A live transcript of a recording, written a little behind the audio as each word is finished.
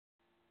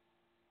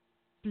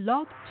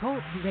Blog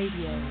Talk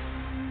Radio.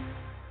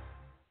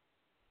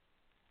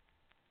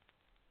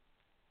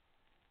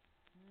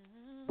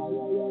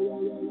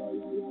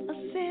 A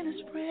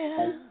sinner's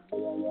prayer.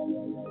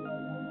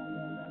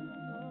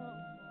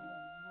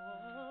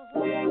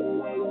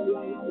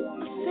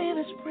 A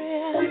sinner's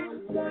prayer.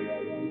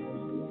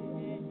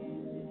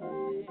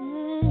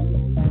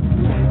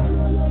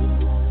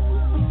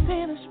 A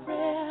sinner's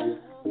prayer.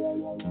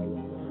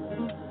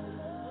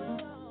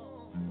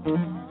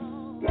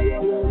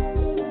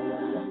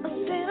 A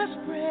sinner's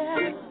prayer.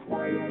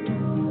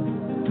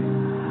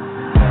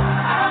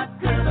 I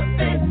could have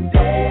been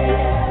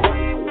dead,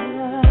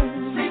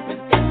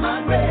 sleeping in my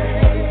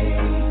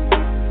grave,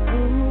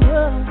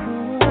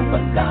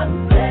 but God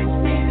blessed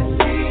me to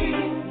see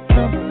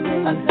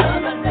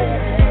another day.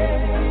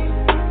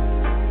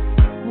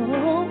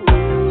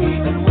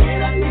 Even when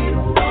I did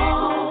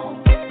wrong,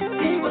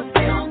 He was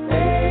still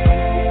there.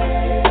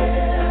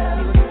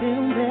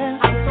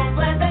 I'm so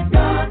glad that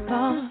God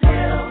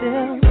still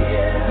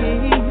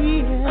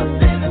hears a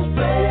sinner's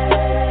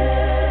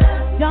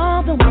prayer.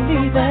 Y'all don't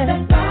believe that.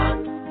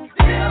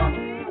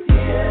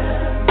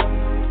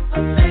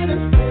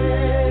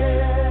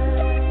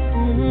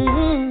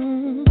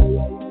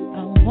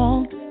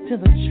 To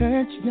the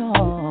church,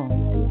 y'all,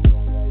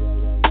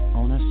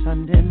 on a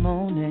Sunday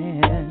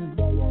morning,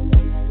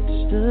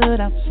 stood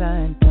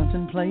outside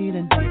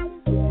contemplating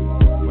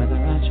whether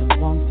I should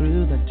walk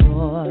through the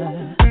door.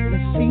 You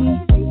see,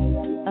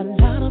 a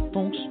lot of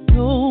folks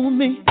know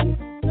me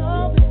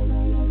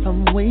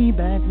from way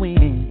back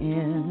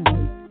when.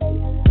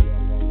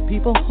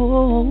 People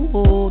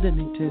holding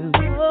me to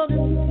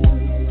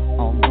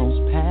all those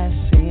past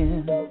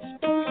sins,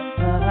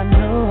 but I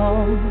know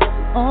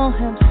all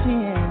have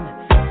sinned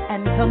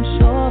and come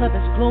short of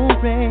His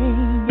glory,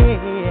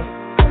 yeah.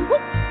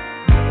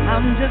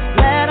 I'm just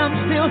glad I'm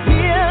still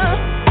here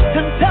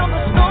to tell the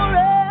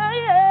story,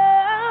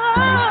 yeah.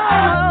 I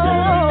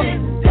could have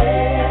been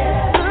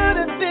dead. Could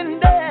have been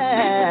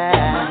dead.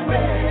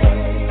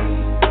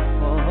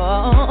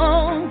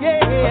 Oh,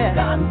 yeah. But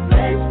God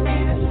blessed me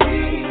to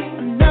see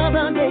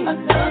another day.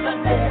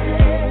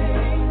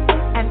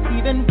 And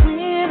even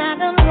when I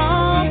done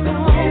wrong,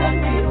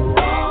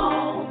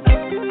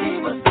 He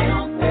was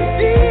still there.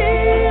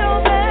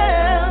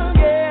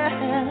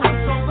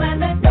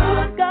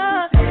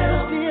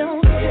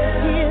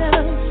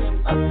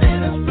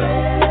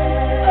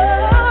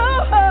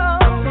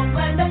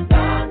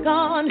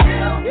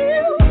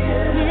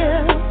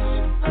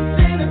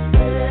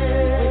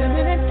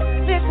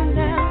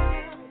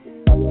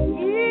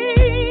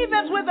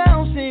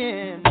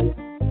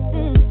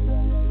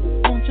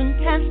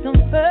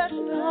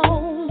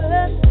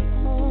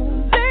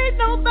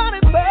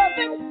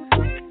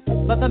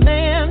 But the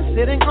man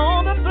sitting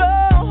on the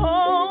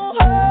floor.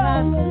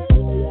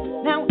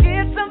 Now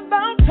it's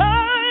about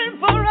time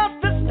for us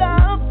to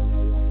stop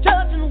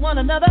judging one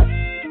another.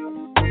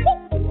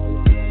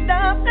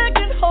 Stop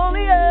acting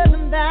holier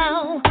than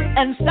thou,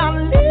 and stop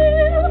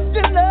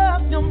lifting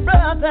up your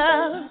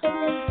brother.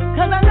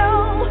 'Cause I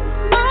know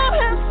I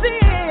have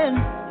sinned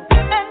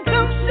and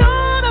come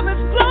short of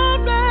His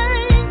glory.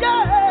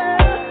 Yeah.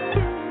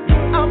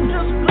 I'm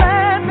just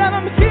glad that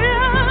I'm here.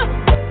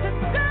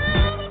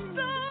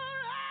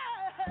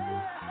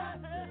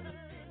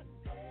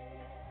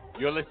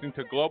 You're listening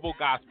to Global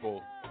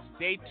Gospel.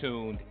 Stay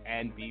tuned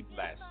and be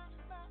blessed.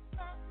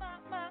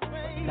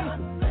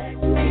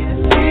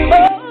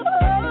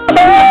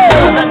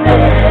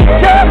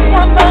 Just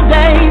one more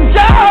day,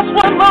 y'all.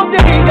 When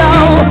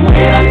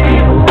I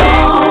did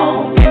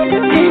wrong,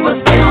 He was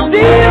still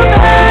there.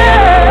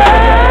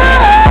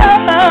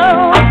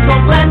 I'm so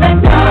glad that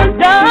God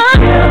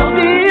still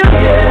heals.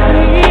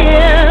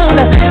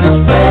 A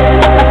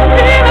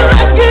sinner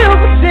like you,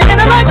 a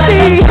sinner like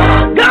me,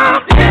 God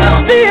still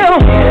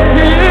heals.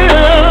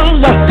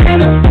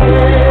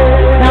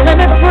 Now let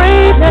me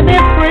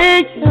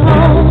preach,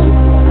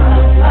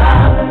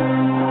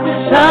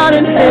 shout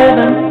in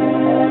heaven,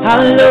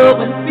 hallowed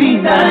be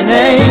Thy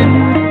name.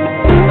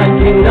 Thy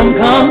kingdom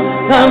come,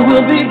 Thy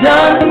will be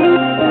done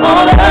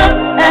on earth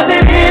as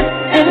it is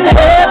in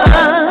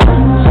heaven.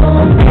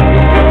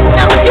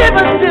 Now give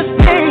us this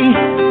day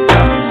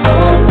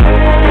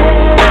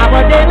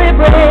our daily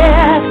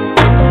bread,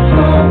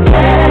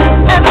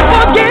 and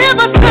forgive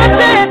us our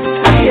debts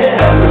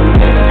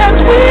as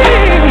we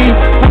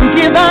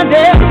forgive our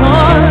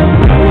debtors.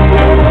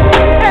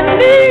 And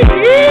lead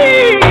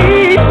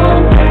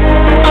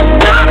us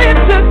not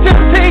into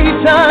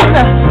temptation,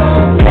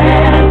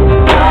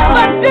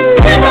 but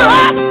deliver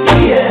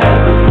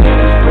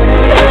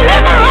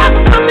us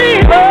from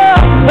evil.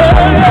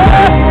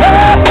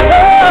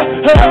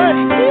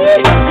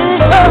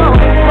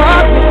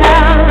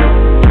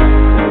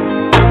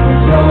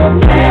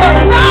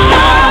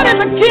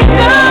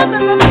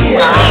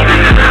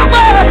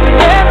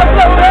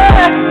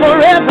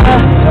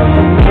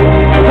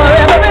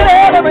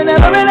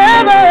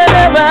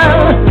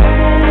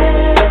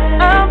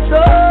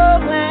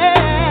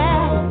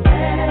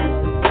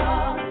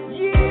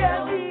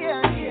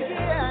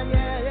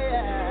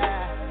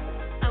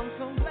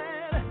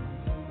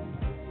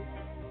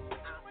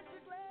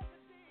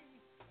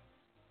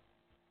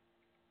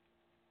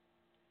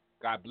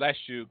 God bless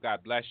you.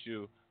 God bless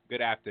you.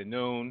 Good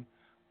afternoon.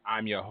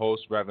 I'm your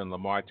host, Reverend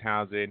Lamar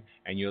Townsend,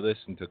 and you're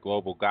listening to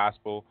Global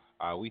Gospel.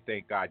 We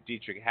thank God,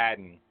 Dietrich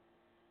Haddon.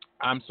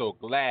 I'm so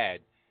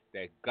glad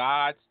that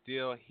God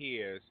still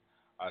hears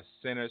a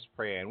sinner's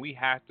prayer. And we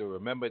have to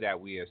remember that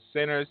we are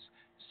sinners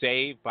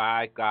saved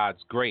by God's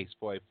grace.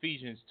 For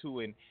Ephesians 2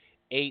 and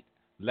 8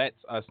 lets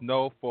us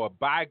know, for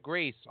by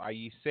grace are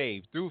ye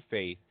saved through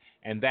faith,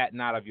 and that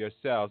not of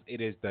yourselves. It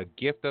is the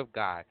gift of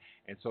God.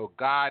 And so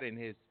God, in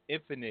his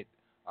infinite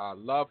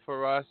love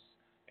for us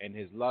and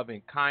his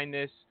loving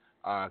kindness,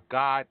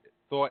 God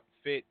thought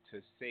fit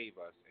to save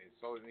us. And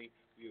so we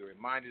are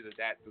reminded of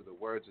that through the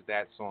words of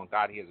that song,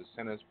 God Hears a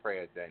Sinner's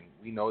Prayer. Then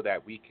we know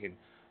that we can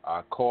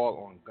call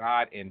on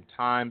God in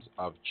times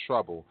of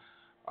trouble.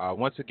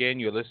 Once again,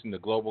 you're listening to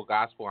Global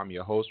Gospel. I'm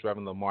your host,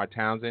 Reverend Lamar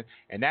Townsend,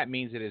 and that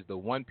means it is the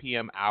 1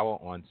 p.m. hour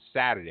on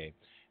Saturday.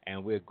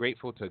 And we're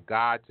grateful to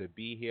God to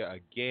be here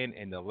again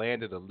in the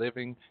land of the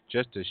living,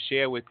 just to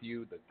share with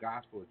you the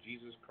gospel of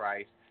Jesus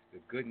Christ, the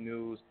good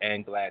news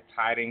and glad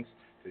tidings,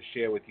 to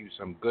share with you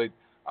some good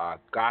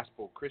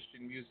gospel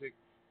Christian music,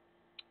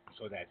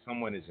 so that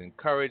someone is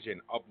encouraged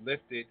and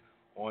uplifted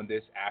on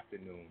this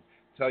afternoon.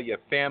 Tell your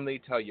family,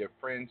 tell your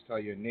friends, tell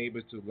your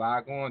neighbors to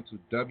log on to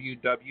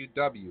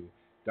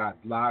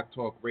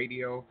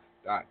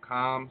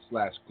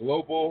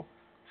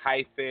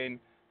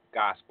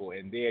www.blogtalkradio.com/global-gospel,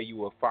 and there you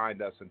will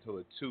find us until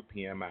the 2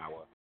 p.m.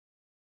 hour.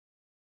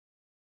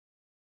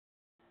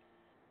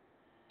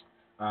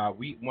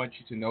 We want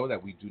you to know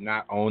that we do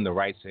not own the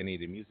rights to any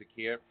of the music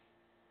here.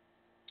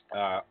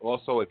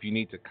 Also, if you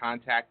need to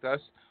contact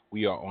us,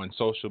 we are on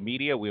social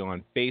media. We are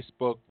on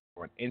Facebook,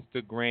 we're on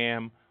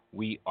Instagram,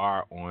 we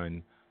are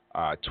on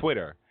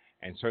Twitter.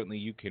 And certainly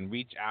you can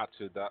reach out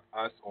to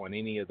us on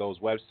any of those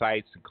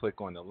websites and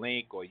click on the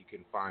link, or you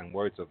can find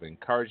words of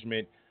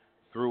encouragement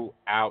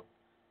throughout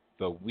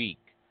the week.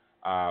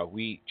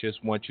 We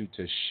just want you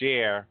to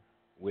share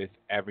with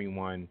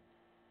everyone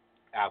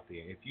out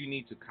there. If you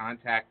need to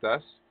contact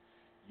us,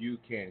 you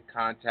can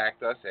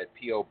contact us at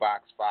P.O.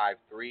 Box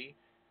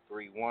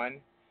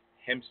 5331,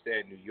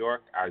 Hempstead, New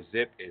York. Our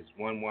zip is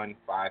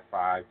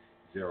 11550.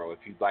 If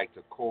you'd like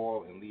to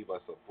call and leave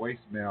us a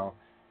voicemail,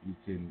 you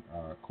can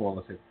call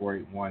us at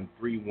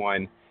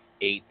 481-3187.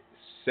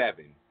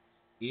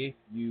 If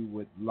you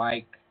would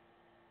like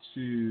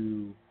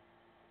to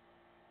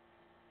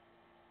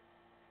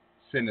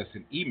send us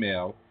an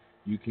email,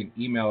 you can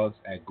email us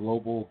at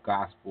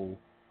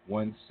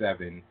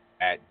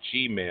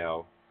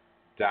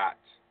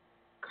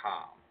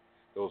globalgospel17@gmail.com.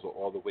 Those are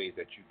all the ways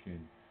that you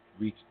can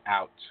reach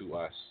out to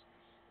us.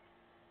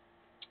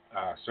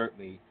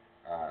 Certainly,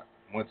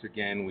 once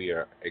again, we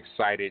are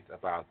excited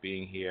about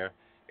being here.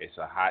 It's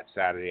a hot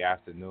Saturday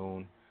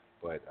afternoon,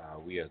 but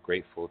we are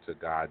grateful to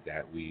God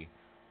that we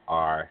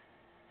are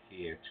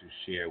here to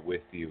share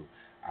with you.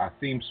 Our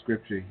theme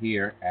scripture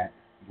here at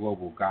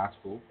Global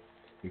Gospel,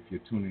 if you're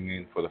tuning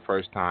in for the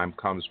first time,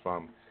 comes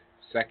from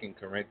 2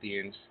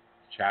 Corinthians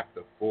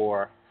chapter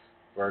 4,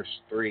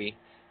 verse 3.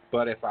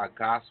 But if our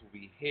gospel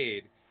be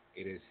hid,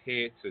 it is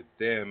hid to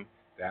them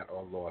that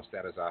are lost.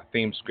 That is our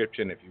theme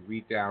scripture. And if you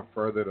read down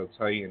further, it'll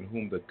tell you, in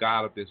whom the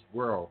God of this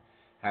world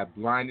have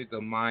blinded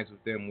the minds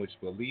of them which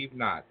believe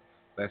not,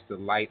 lest the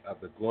light of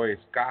the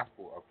glorious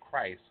gospel of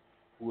Christ,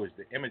 who is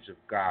the image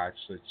of God,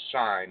 should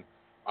shine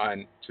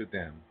unto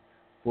them.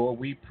 For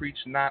we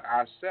preach not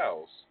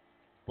ourselves,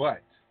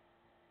 but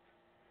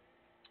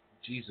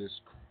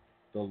Jesus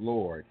the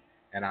Lord,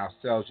 and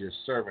ourselves your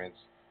servants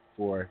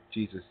for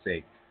Jesus'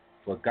 sake.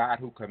 For God,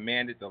 who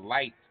commanded the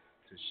light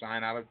to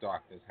shine out of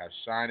darkness, has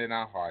shined in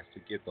our hearts to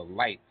give the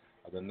light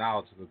of the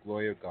knowledge of the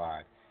glory of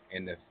God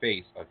in the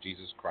face of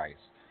Jesus Christ.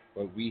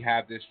 But we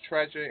have this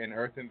treasure in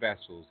earthen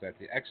vessels, that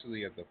the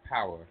excellency of the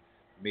power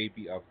may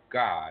be of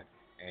God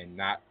and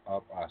not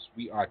of us.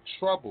 We are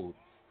troubled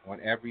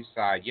on every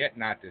side, yet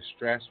not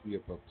distressed. We are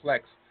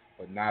perplexed,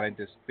 but not in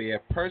despair,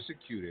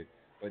 persecuted,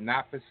 but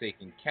not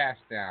forsaken,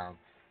 cast down,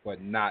 but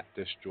not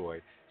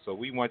destroyed. So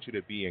we want you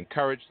to be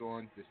encouraged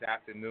on this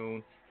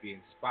afternoon, be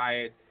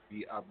inspired,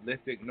 be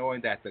uplifted,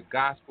 knowing that the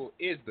gospel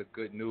is the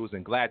good news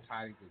and glad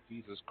tidings of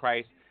Jesus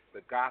Christ.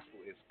 The gospel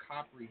is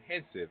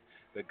comprehensive.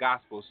 The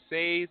gospel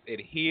saves, it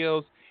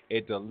heals,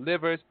 it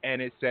delivers, and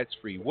it sets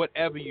free.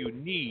 Whatever you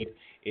need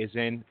is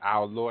in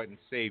our Lord and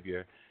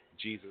Savior,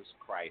 Jesus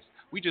Christ.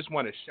 We just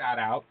want to shout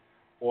out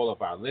all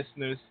of our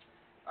listeners.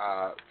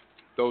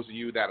 Those of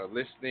you that are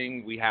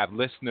listening, we have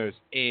listeners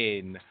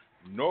in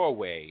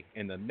Norway,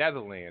 in the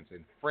Netherlands,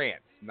 in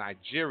France,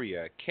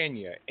 Nigeria,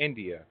 Kenya,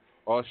 India,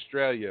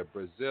 Australia,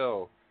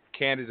 Brazil,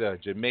 Canada,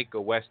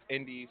 Jamaica, West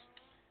Indies,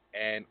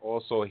 and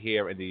also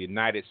here in the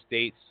United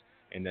States,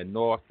 in the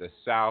north, the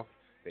south,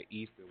 the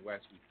east, and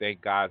west. We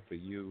thank God for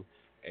you,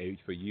 and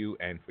for you,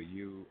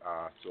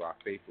 to our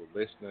faithful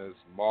listeners,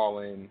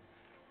 Marlon,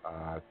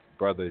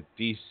 Brother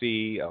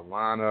DC,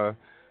 Alana,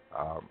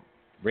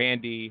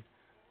 Randy,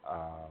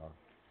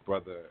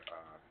 Brother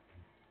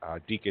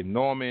Deacon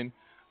Norman,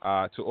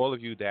 to all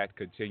of you that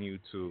continue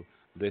to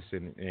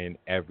listen in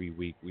every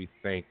week. We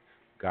thank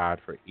God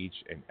for each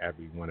and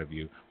every one of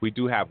you. We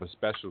do have a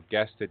special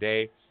guest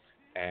today,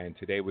 and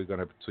today we're going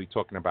to be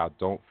talking about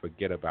Don't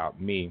Forget About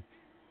Me.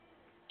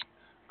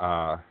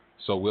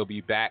 So we'll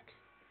be back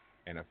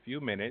in a few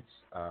minutes.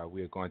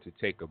 We are going to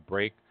take a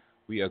break.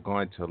 We are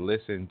going to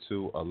listen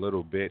to a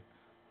little bit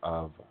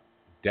of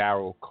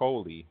Daryl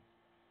Coley,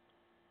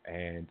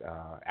 and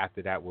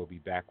after that we'll be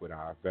back with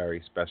our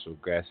very special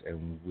guest,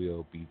 and we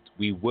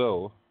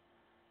will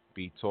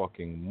be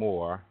talking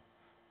more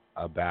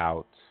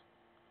about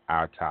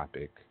our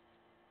topic,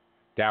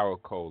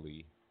 Daryl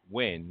Coley,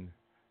 When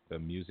the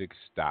Music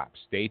Stops.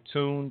 Stay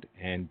tuned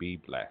and be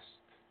blessed.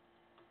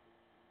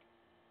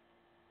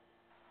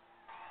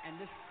 And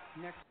this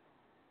next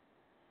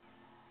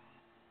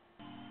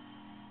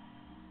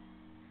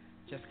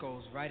just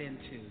goes right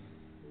into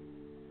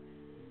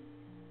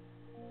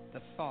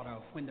the thought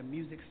of when the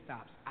music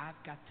stops,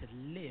 I've got to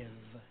live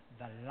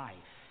the life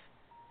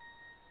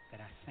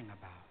that I sing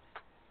about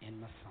in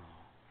my song.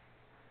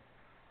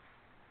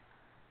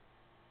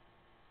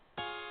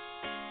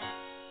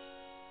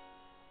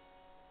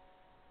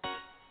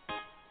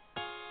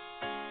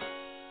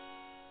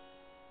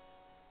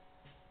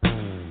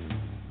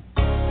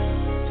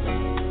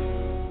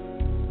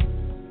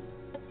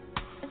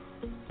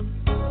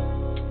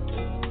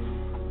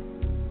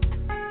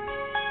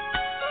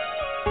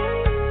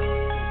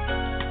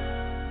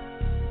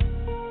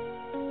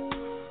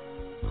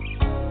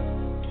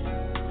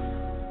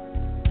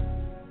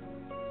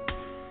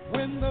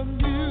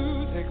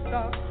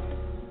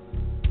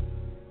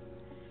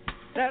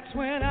 That's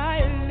when I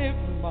live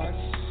my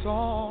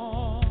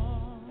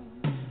song.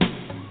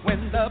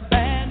 When the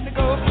band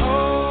goes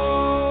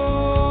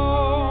home,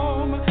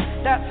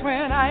 that's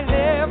when I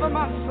live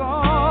my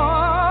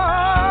song.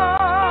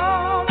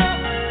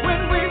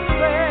 When we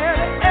say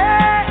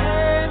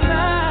amen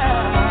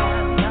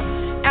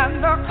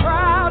and the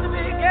crowd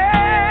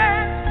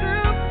begins to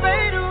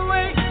fade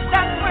away,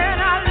 that's when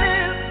I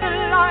live the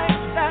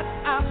life that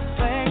I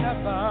sing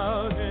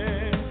about in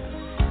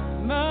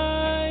my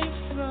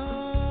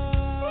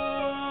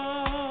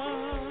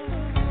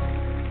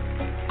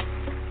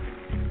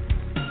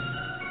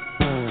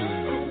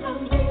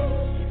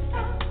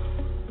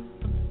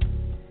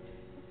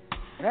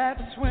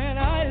that's when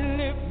I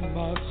live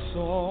my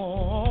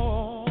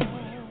song.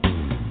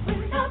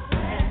 When the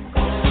band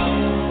goes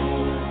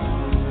home,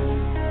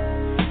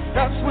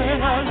 that's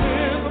when I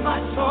live my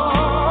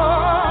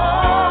song.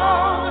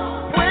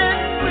 When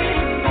we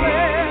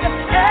say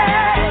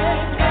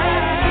amen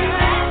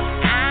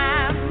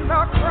and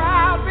the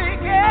crowd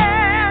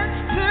begins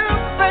to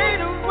fade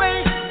away,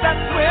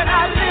 that's when I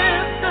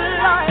live the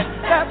life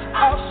that's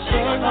I'll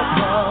sing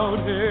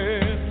about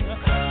in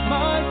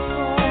my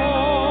song.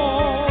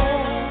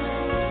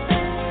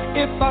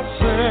 If I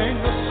sing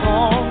the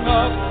song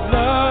of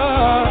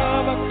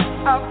love,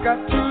 I've got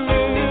to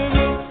live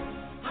it.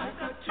 I've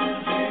got to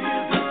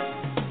live it.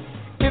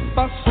 If I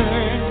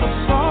sing the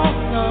song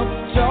of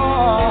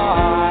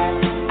joy,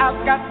 I've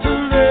got to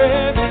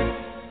live it.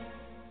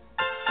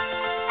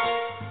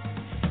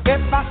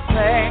 If I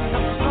sing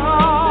the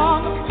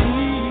song of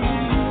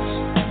peace,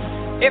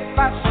 if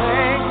I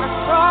sing the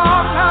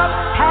song of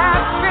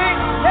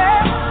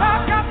happiness,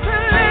 I've got to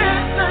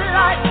live the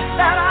life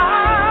that I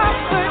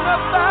sing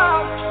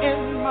about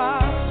in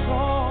my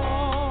song.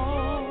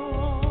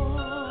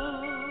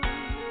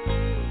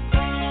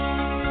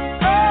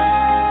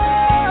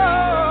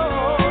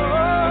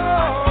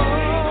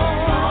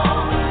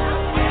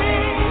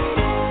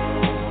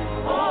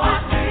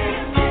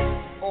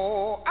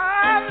 Oh, I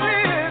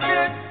live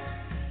it.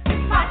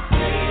 If I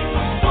sing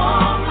the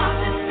song of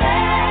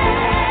despair,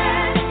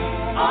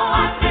 oh,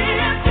 I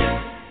live it.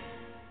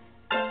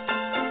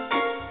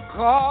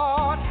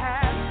 God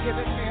has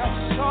given me a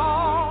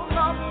song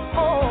of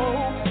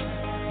hope.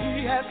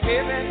 He has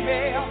given me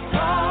a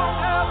song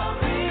of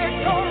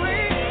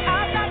victory.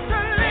 I got to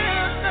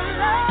live the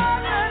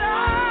life that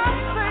I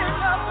sing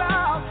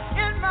about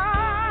in my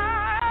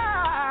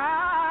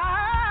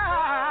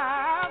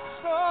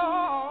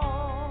song.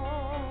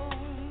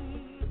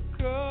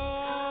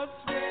 'Cause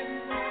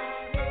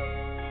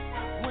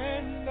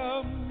when the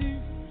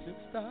music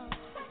stops,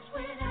 that's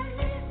when I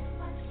live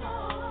my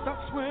song.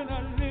 That's when I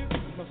live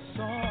my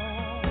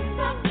song. When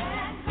the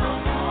band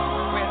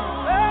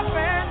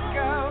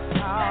goes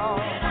home, that's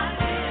when I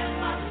live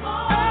my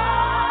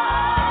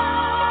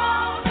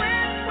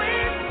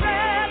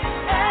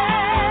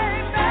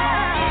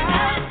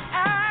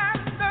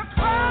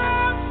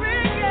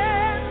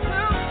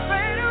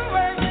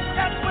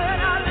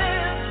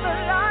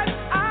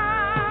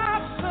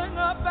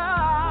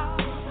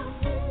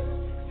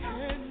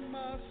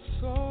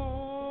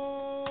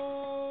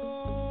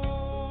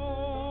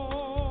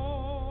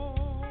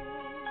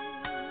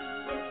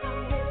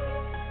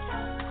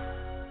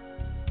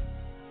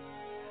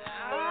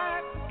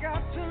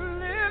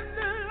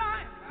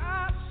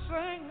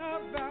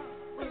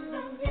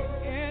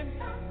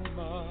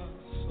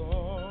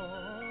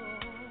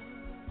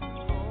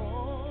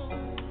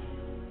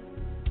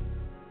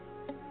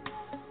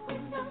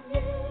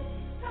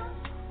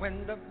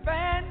When the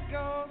band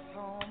goes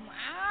home,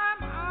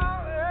 I'm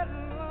all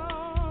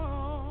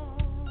alone.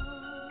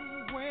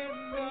 When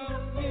the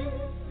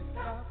music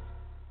stops.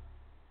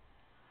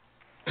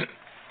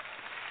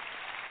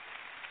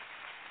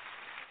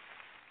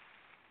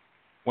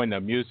 When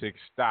the music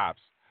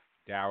stops,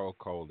 Daryl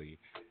Coley.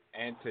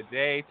 And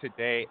today,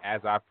 as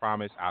I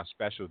promised, our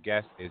special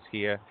guest is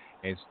here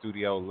in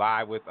studio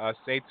live with us.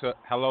 Say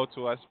hello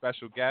to us,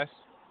 special guest.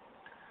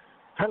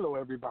 Hello,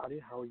 everybody.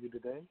 How are you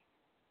today?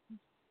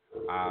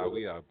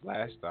 We are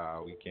blessed.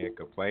 We can't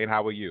complain.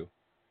 How are you?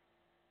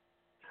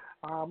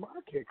 I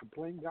can't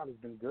complain. God has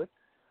been good.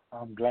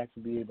 I'm glad to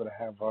be able to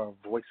have a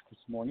voice this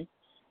morning.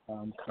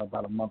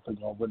 About a month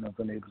ago, I wouldn't have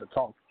been able to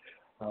talk.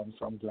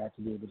 So I'm glad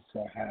to be able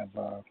to have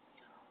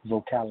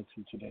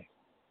vocality today.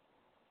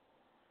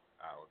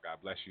 Well, God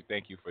bless you.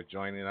 Thank you for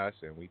joining us,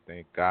 and we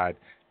thank God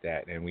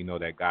and we know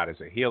that God is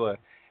a healer,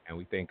 and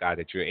we thank God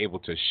that you're able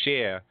to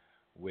share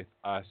with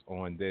us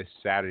on this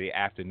Saturday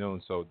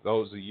afternoon. So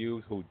those of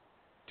you who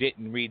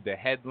didn't read the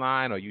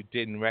headline or you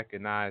didn't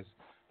recognize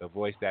the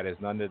voice, that is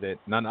none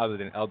other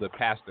than Elder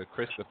Pastor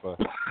Christopher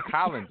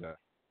Colander.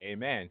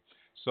 Amen.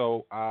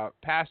 So,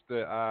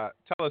 Pastor,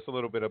 tell us a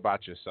little bit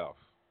about yourself.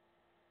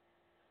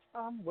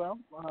 My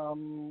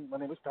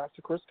name is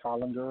Pastor Chris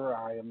Colander.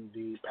 I am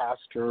the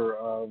pastor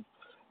of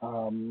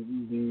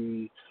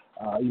the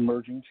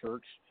emerging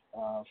church,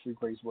 Free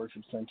Grace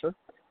Worship Center,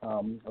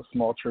 a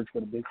small church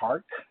with a big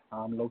heart,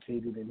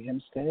 located in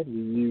Hempstead.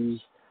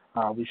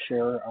 We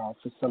share a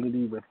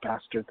facility with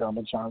Pastor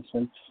Thelma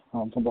Johnson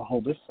from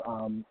Rehoboth,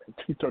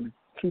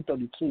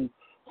 232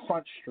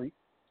 Front Street,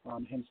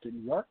 Hempstead,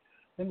 New York.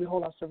 And we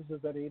hold our services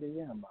at 8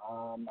 a.m.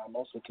 I'm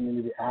also a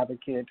community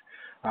advocate,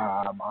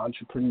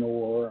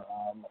 entrepreneur,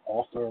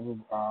 author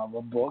of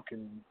a book,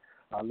 and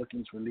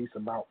looking to release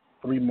about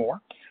 3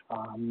 more.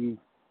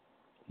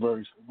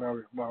 Very,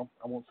 very well,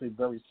 I won't say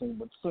very soon,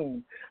 but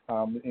soon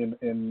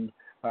in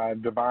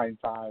Divine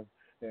 5.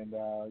 And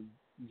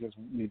just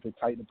need to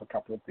tighten up a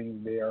couple of things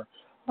there.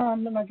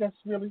 And I guess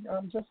really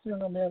just,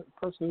 a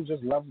person who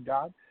just loves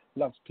God,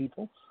 loves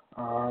people,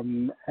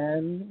 and,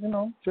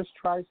 just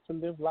tries to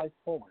live life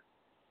forward.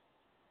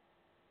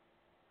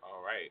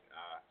 All right.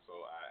 So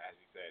as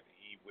you said,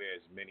 he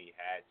wears many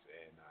hats,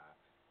 and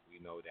we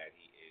know that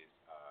he is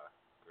a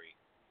great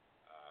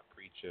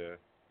preacher,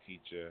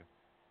 teacher,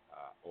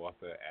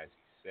 author, as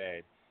he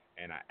said.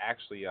 And I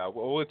actually,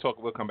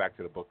 we'll come back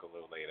to the book a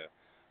little later.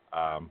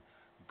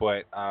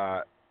 But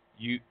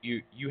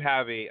you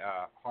have a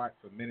heart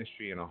for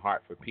ministry and a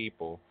heart for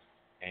people,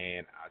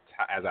 and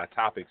as our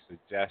topic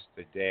suggests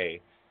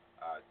today,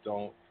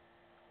 don't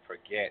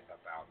forget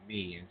about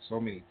me. And so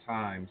many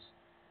times,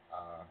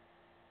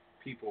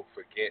 people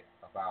forget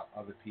about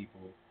other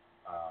people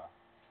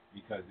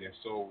because they're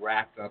so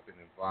wrapped up and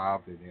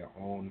involved in their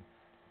own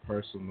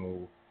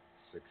personal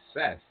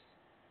success.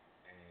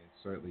 And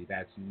certainly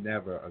that's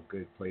never a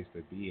good place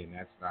to be, and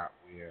that's not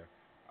where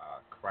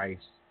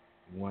Christ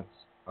wants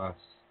us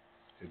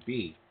to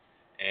be.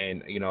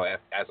 And,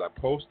 as I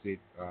posted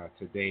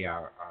today,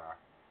 our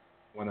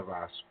one of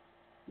our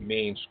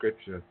main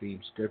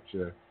theme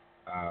scripture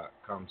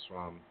comes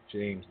from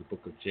James, the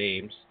book of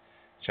James,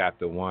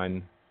 chapter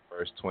 1,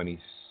 verse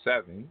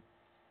 27.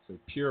 So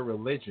pure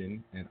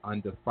religion and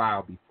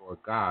undefiled before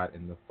God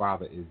and the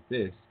Father is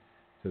this,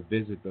 to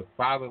visit the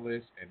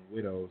fatherless and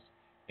widows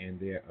in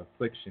their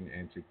affliction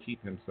and to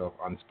keep himself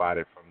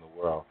unspotted from the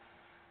world.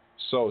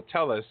 So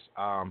tell us,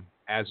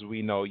 as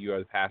we know you are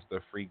the pastor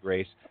of Free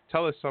Grace,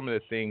 tell us some of the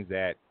things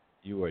that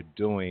you are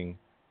doing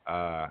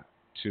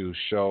to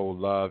show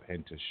love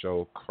and to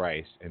show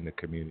Christ in the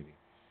community.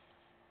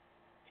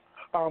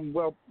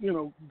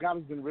 God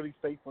has been really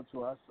faithful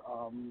to us.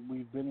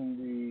 We've been in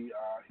the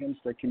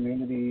Hempstead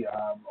community,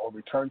 or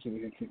returned to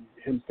the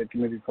Hempstead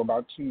community for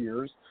about 2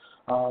 years,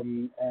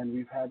 and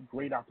we've had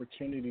great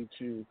opportunity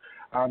to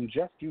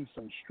just do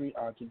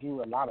to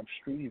do a lot of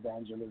street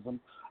evangelism,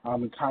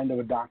 and kind of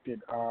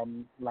adopted,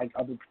 like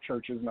other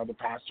churches and other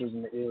pastors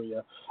in the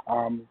area,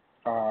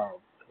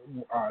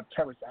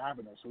 Terrace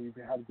Avenue. So we've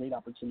had a great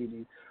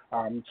opportunity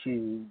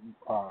to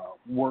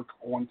work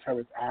on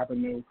Terrace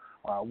Avenue,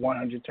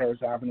 100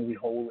 Terrace Avenue. We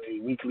hold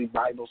a weekly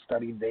Bible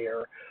study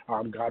there.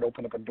 God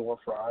opened up a door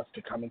for us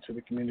to come into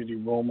the community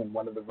room, and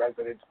one of the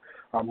residents,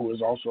 who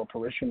is also a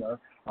parishioner,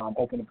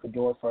 opened up the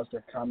door for us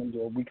to come and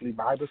do a weekly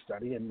Bible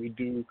study. And we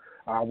do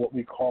what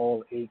we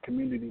call a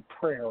community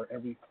prayer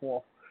every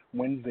fourth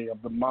Wednesday of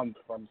the month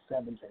from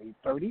 7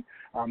 to 8:30.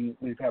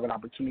 We've had an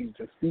opportunity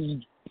to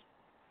feed,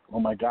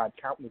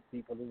 countless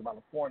people. There's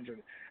about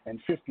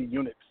 450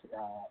 units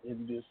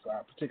in this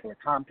particular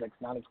complex,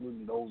 not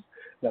including those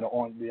that are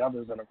on the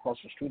others that are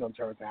across the street on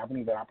Terrace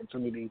Avenue. That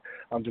opportunity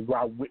to go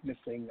out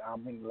witnessing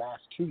in the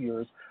last 2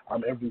 years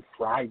every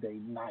Friday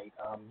night.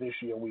 This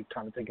year we've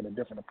kind of taken a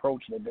different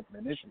approach and a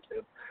different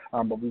initiative,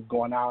 but we've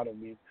gone out and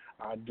we've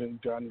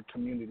done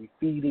community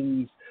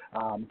feedings,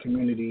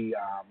 community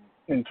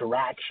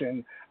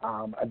interaction,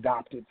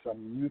 adopted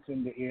some youth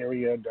in the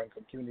area, done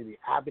some community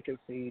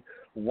advocacy,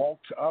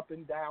 walked up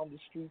and down the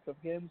streets of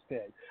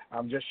Hempstead,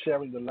 just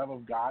sharing the love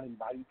of God,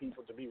 inviting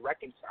people to be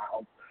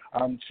reconciled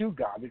to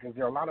God, because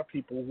there are a lot of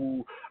people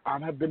who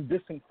have been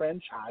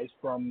disenfranchised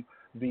from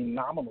the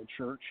nominal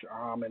church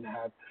and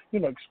have,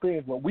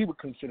 experienced what we would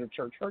consider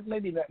church hurt.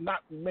 Maybe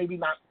not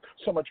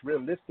so much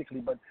realistically,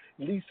 but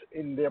at least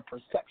in their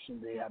perception,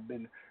 they have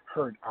been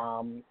hurt.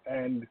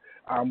 And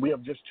we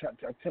have just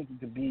attempted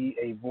to be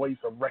a voice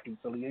of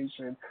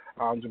reconciliation,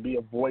 to be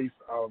a voice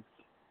of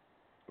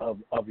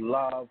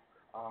love.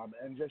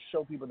 And just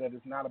show people that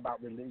it's not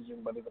about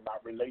religion, but it's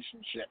about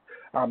relationship.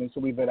 And so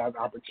we've had an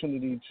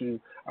opportunity to,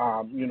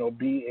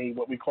 be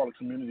what we call a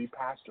community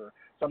pastor.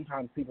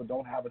 Sometimes people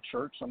don't have a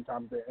church.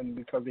 And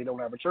because they don't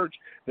have a church,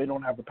 they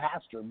don't have a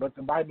pastor. But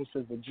the Bible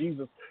says that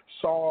Jesus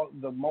saw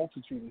the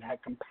multitude and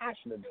had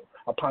compassion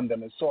upon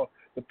them, and saw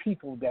the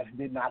people that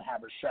did not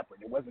have a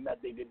shepherd. It wasn't that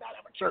they did not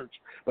have a church,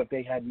 but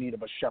they had need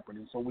of a shepherd.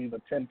 And so we've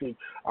attempted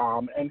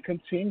and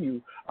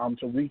continue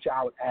to reach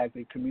out as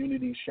a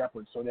community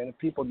shepherd, so that if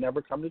people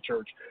never come to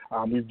church,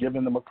 we've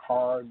given them a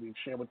card, we've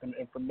shared with them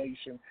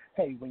information.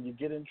 Hey, when you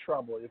get in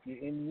trouble, if you're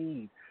in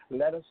need,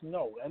 let us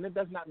know. And it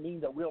does not mean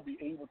that we'll be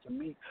able to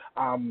meet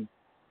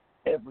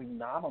every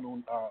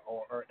nominal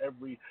or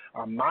every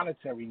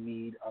monetary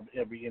need of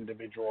every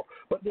individual,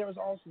 but there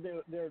are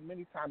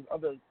many times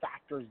other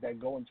factors that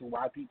go into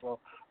why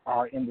people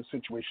are in the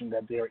situation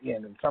that they're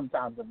in. And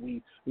sometimes if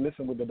we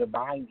listen with a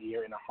divine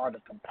ear and a heart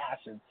of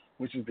compassion,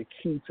 which is the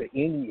key to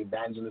any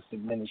evangelistic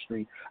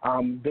ministry,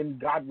 then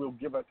God will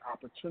give us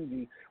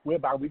opportunity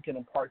whereby we can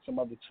impart some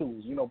other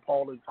tools.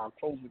 Paul I'll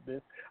close with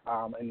this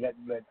and let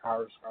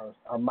our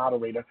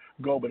moderator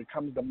go, but it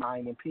comes to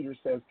mind when Peter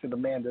says to the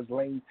man that's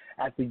laying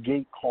at the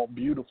gate called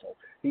Beautiful,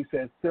 he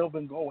says, silver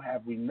and gold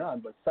have we none,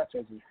 but such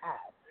as we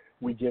have,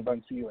 we give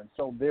unto you. And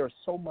so there's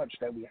so much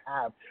that we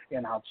have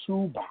in our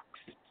toolbox,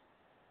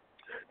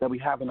 that we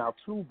have on our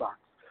toolbox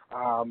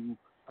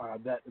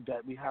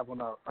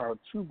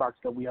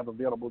that we have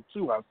available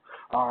to us,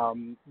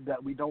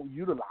 that we don't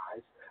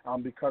utilize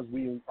because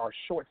we are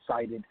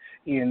short-sighted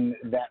in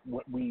that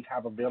what we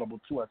have available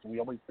to us. And we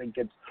always think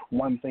it's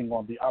one thing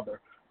or the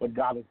other. But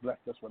God has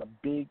blessed us with a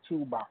big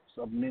toolbox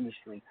of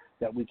ministry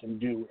that we can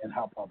do and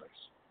help others.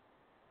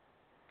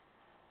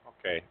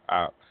 Okay.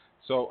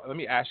 So let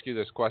me ask you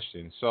this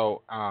question.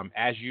 So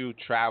as you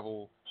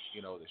travel,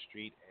 the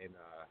street and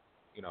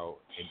in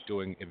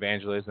doing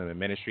evangelism and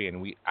ministry,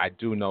 and I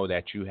do know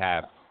that you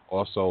have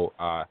also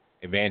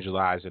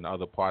evangelized in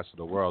other parts of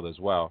the world as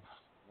well.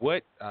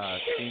 What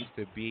seems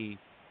to be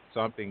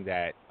something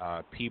that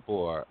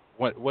people are?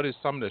 What is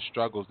some of the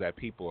struggles that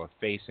people are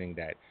facing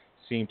that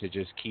seem to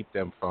just keep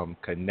them from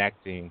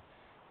connecting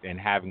and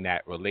having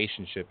that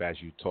relationship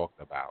as you talked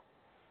about?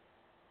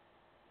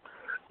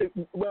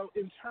 Well,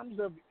 in terms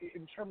of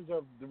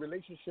the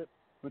relationship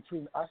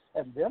between us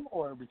and them,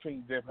 or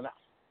between them and us.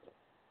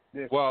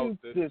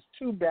 There's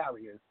two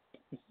barriers.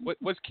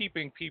 What's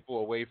keeping people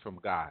away from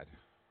God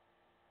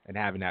and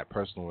having that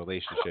personal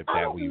relationship?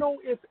 I don't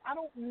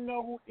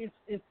know if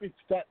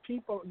it's that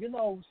people.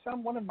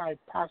 One of my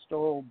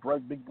pastoral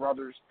big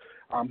brothers,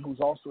 who's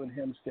also in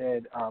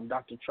Hempstead,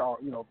 Dr.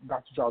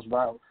 Charles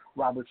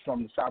Roberts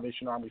from the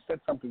Salvation Army,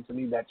 said something to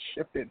me that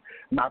shifted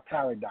my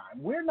paradigm.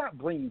 We're not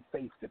bringing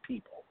faith to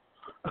people.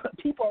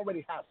 People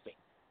already have faith.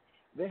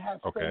 They have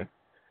faith.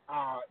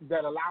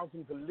 That allows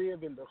them to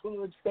live in the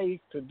hood, faith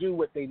to do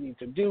what they need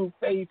to do,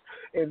 faith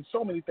in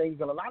so many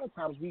things. And a lot of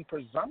times we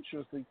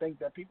presumptuously think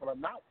that people are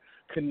not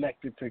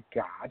connected to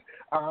God,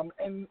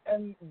 and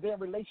their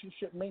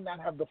relationship may not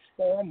have the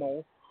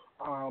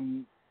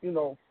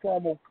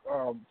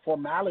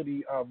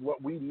formality of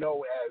what we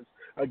know as,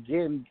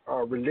 again,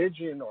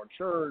 religion or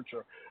church.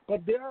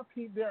 But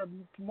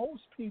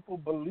most people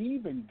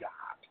believe in God.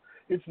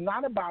 It's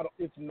not about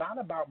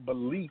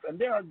belief, and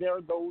there are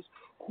those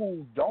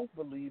who don't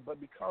believe, but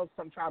because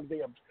sometimes they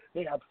have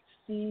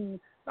seen,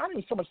 not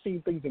even so much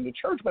seen things in the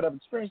church, but have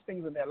experienced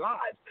things in their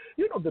lives.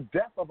 The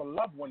death of a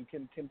loved one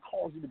can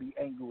cause you to be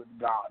angry with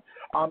God.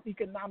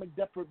 Economic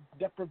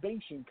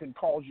deprivation can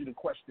cause you to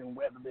question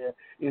whether there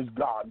is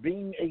God.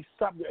 Being a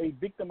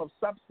victim of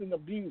substance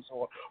abuse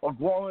or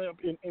growing up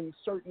in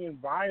certain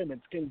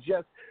environments can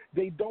just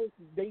they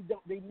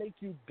make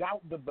you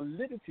doubt the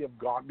validity of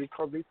God,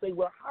 because they say,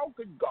 well, how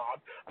could God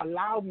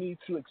allow me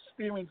to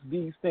experience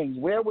these things?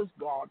 Where was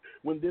God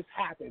when this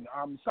happened?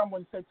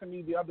 Someone said to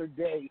me the other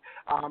day,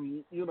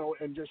 and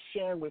just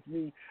sharing with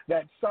me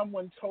that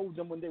someone told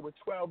them when they were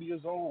 12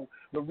 years old,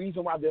 the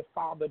reason why their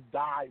father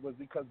died was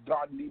because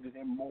God needed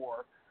him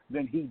more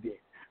than he did.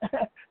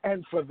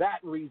 And for that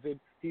reason,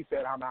 he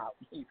said, I'm out.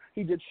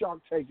 He did Shark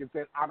Tank and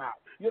said, I'm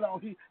out.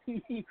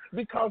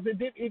 Because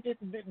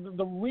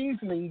the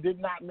reasoning did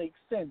not make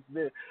sense.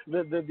 The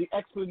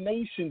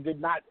explanation did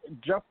not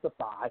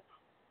justify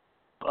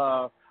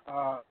what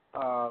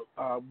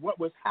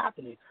was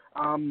happening.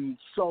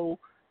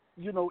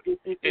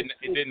 It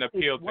didn't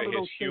appeal to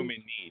his human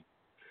need.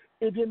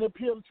 It didn't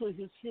appeal to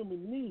his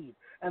human need.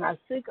 And I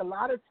think a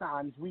lot of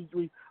times we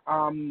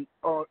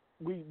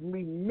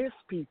miss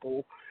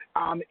people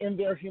in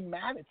their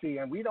humanity,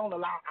 and we don't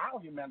allow our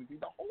humanity.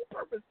 The whole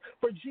purpose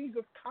for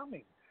Jesus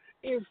coming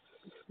is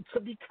to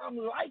become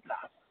like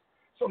us,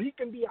 so he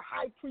can be a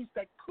high priest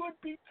that could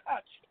be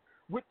touched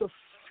with the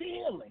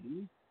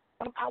feeling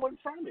of our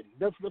infirmity.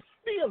 That's the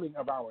feeling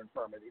of our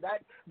infirmity.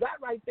 That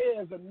right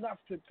there is enough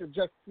to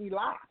just see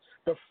lie.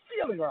 The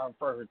feeling of our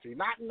infirmity,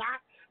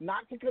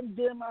 not to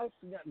condemn us,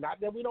 not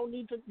that we don't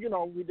need to,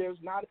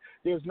 there's not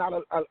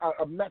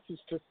a message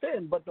to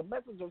sin, but the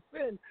message of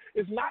sin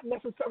is not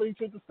necessarily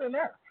to the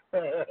sinner.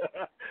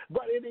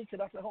 But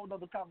that's a whole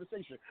other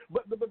conversation.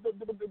 But the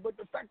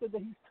fact that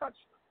he's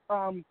touched,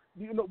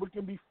 we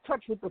can be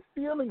touched with the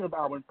feeling of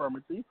our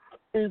infirmity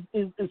is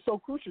so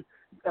crucial,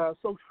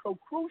 so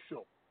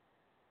crucial.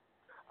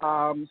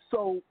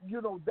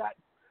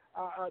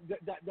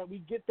 That we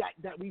get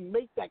that we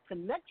make that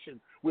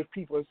connection with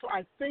people. And so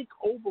I think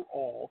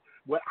overall,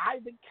 what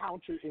I've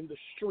encountered in the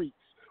streets,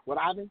 what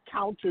I've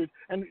encountered,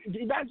 and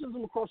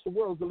evangelism across the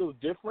world is a little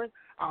different.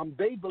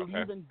 They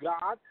believe in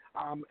God,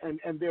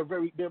 and they're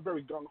very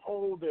gung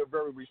ho. They're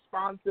very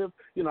responsive.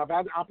 I've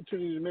had the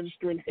opportunity to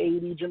minister in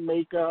Haiti,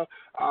 Jamaica,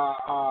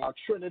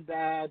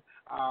 Trinidad,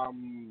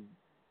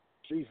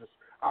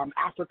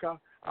 Africa.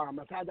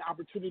 I've had the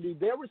opportunity.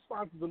 Their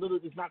response is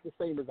not the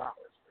same as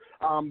ours.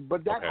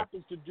 But that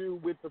happens to do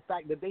with the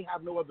fact that they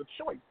have no other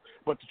choice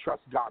but to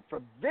trust God.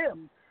 For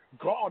them,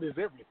 God is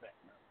everything.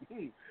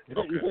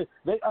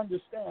 They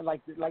understand,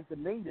 like the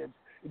natives,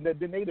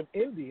 the native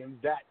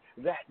Indians, that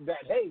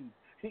hey,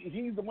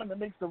 he's the one that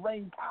makes the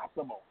rain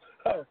possible.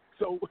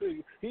 So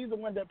he's the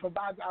one that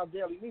provides our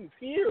daily needs.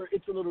 Here,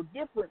 it's a little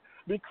different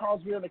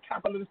because we're in a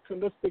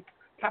capitalistic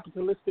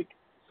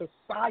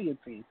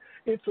society.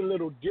 It's a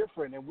little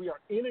different, and we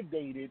are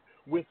inundated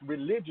with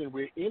religion.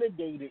 We're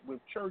inundated with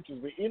churches.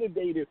 We're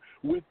inundated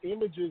with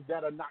images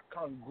that are not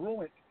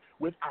congruent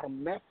with our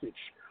message.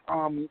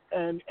 And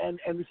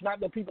it's not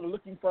that people are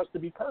looking for us to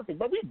be perfect,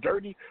 but we're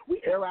dirty.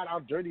 We air out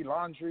our dirty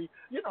laundry,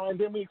 and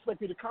then we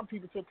expect you to come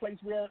people to a place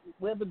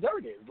where the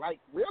dirt is. Like,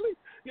 really?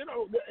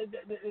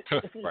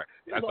 Right.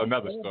 That's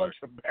another story. Bunch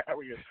of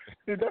barriers.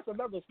 That's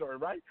another story,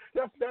 right?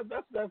 That's.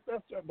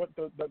 But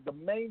the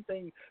main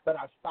thing that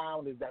I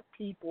found is that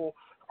people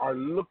are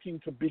looking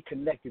to be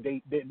connected.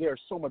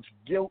 There's so much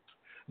guilt.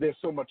 There's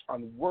so much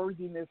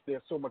unworthiness.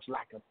 There's so much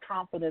lack of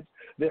confidence.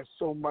 There's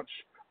so much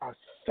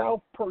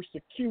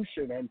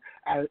self-persecution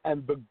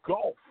and the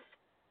gulf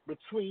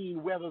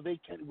between whether they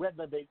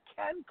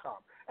can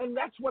come. And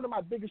that's one of my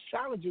biggest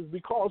challenges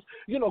because,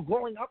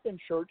 growing up in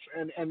church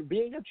and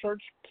being a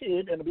church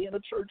kid and being a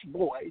church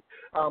boy,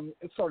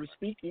 so to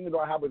speak, even though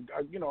I have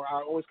I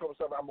always call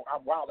myself,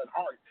 I'm wild at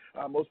heart.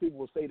 Most people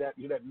will say that,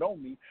 that know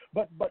me.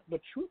 But the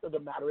truth of the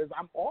matter is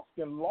I'm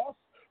often lost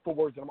for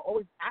words, and I'm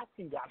always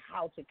asking God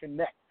how to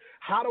connect.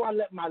 How do I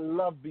let my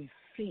love be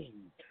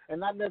seen? And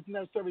not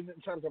necessarily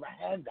in terms of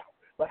a handout,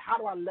 but how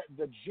do I let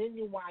the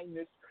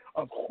genuineness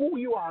of who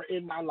you are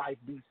in my life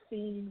be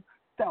seen,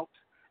 felt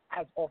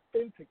as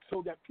authentic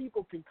so that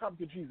people can come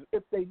to Jesus?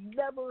 If they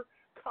never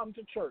come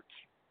to church,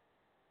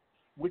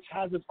 which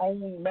has its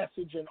own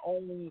message and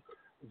own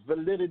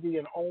validity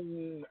and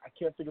own, I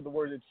can't think of the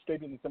word, it's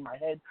escaping in my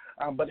head,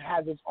 but it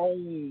has its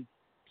own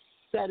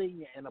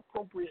setting and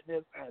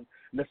appropriateness and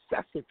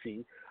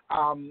necessity.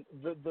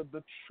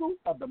 The truth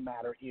of the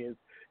matter is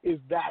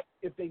that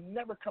if they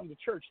never come to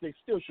church, they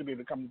still should be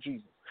able to come to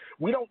Jesus.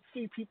 We don't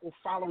see people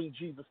following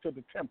Jesus to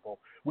the temple.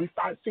 We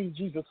see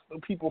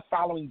people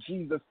following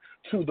Jesus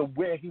to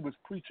where he was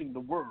preaching the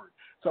word.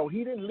 So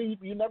he didn't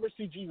leave. You never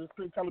see Jesus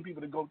telling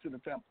people to go to the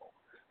temple.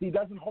 He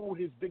doesn't hold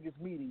his biggest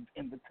meetings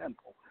in the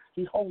temple.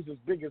 He holds his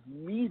biggest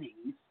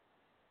meetings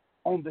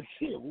on the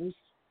hills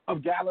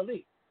of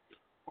Galilee,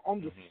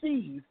 on the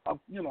seas of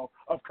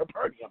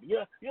Capernaum.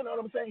 Yeah, you know what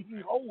I'm saying? He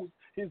holds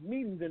his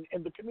meetings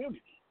in the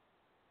community.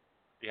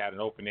 He had an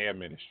open air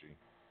ministry.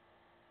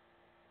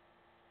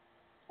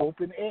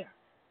 Open air.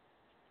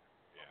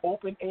 Yeah.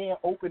 Open air,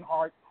 open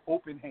heart,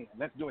 open hand.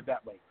 Let's do it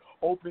that way.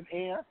 Open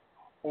air,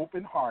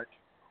 open heart,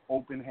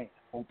 open hand.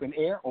 Open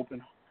air,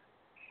 open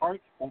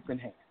heart, open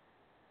hand.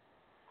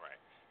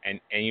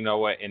 Right. And you know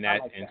what? And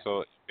that like and that.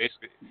 So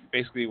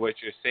basically what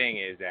you're saying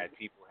is that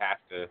people have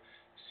to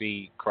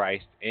see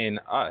Christ in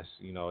us,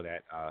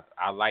 that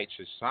our light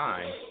should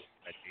shine,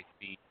 that they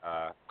see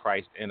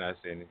Christ in us,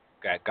 and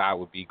that God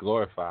would be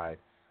glorified,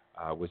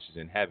 which is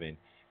in heaven.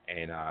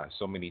 And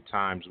so many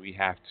times we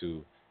have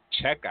to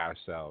check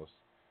ourselves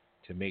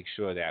to make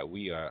sure that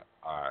we are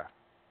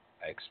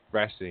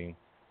expressing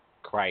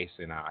Christ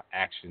in our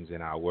actions,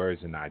 in our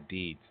words, and our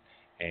deeds.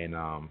 And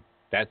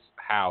that's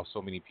how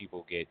so many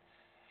people get,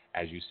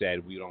 as you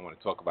said, we don't want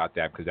to talk about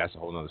that because that's a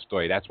whole other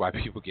story. That's why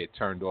people get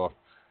turned off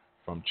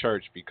from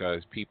church,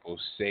 because people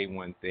say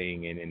one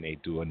thing and then they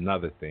do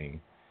another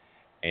thing,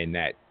 and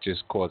that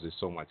just causes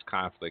so much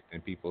conflict.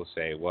 And people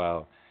say,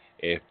 well,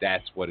 if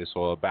that's what it's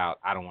all about,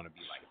 I don't want to be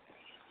like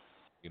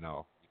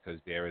that, because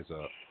there is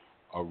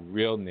a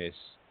realness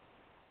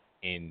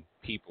in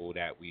people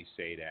that we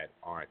say that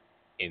aren't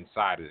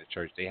inside of the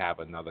church, they have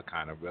another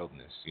kind of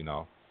realness,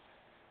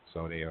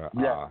 So they are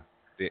Yeah.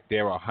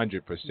 they're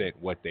 100%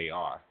 what they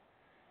are,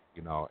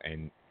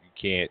 and you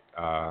can't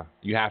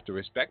you have to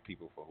respect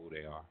people for who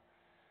they are.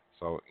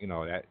 So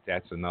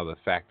that's another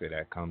factor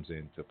that comes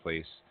into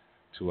place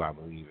too. I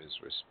believe is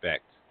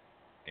respect,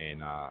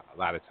 and a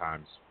lot of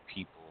times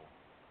people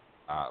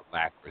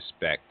lack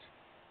respect,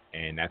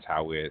 and that's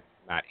how we're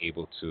not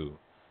able to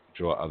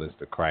draw others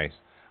to Christ.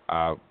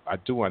 I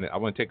want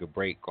to take a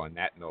break on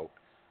that note.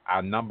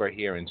 Our number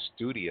here in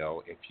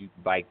studio, if you'd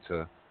like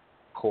to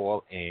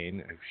call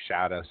in,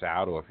 shout us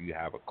out, or if you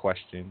have a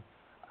question,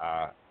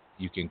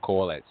 you can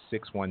call at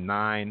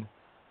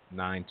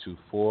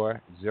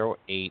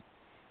 619-924-0800.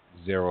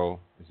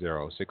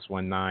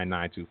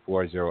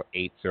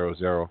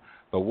 619-924-0800.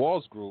 The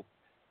Walls Group,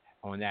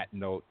 on that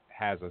note,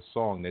 has a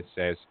song that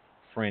says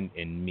 "Friend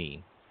in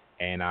Me,"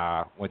 and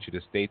I want you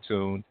to stay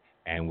tuned,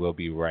 and we'll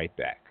be right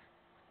back.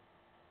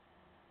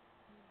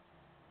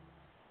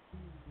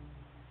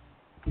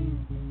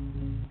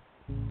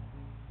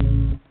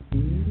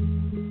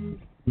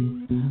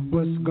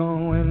 What's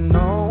going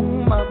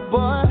on, my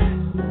boy?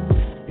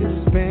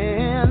 It's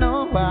been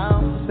a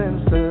while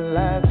since the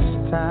last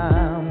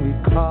time we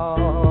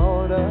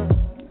caught up.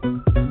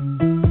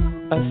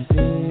 I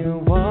see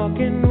you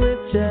walking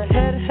with your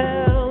head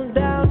held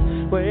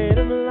down. Weight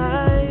of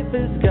life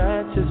has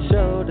got your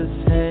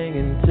shoulders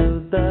hanging to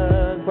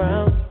the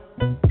ground.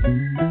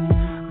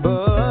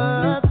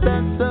 But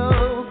that's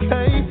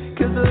okay,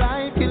 'cause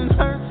life can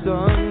hurt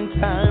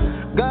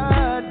sometimes.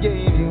 God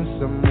gave you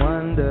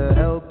someone to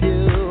help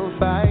you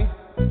fight.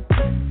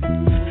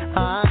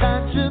 I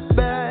got your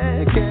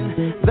back,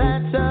 and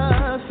that's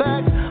a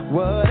fact.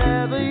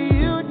 Whatever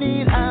you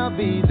need, I'll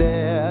be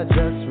there.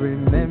 Just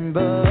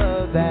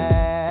remember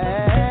that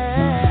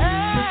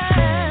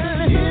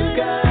you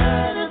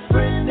got a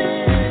friend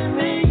in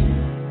me.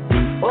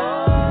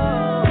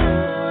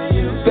 Oh,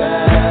 you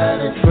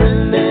got a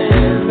friend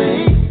in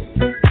me.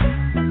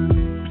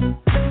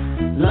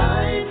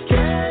 Life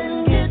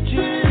can get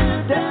you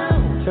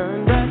down.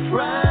 Turn that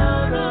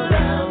frown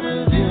around,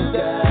 'cause you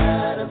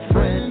got a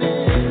friend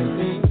in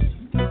me.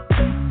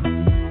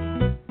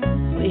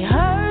 We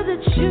heard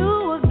that you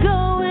were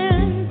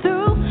going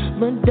through,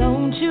 but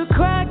don't you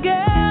cry,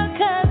 girl,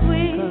 'cause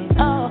we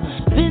all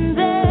been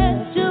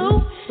there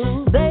too.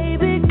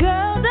 Baby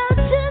girl,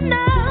 don't you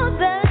know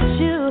that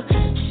you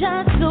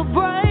shine so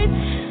bright?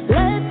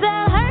 Let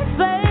the hurt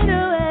fade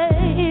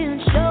away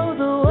and show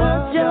the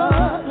world your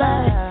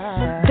light.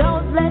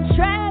 Don't let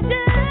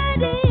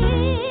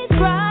tragedy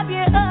rob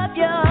you of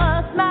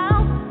your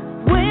smile.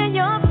 When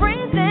your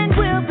friends and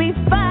we'll be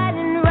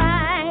fighting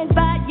right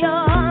by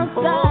your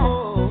side.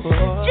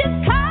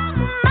 Just call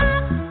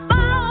my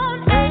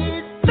phone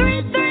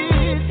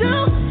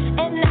 8332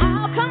 and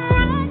I'll come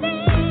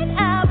running.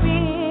 I'll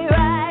be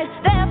right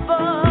there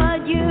for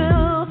you.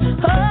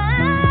 Oh,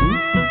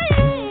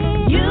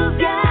 you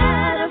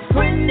got a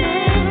friend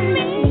in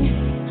me.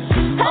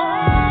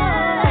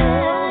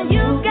 Oh,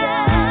 you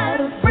got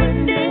a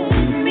friend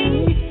in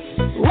me.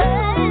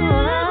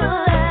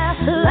 Oh,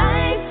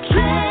 life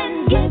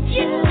can get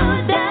you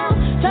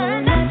down.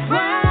 Turn that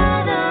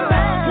frown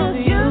around, 'cause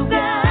you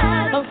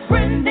got a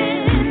friend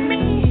in me.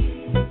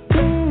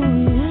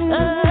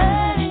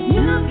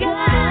 You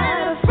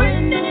got a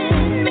friend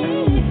in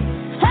me.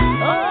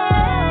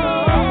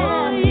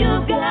 Oh,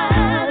 you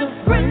got a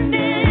friend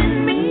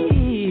in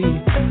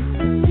me.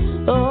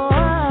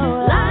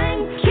 Oh,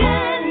 life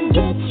can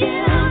get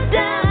you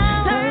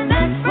down. Turn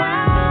that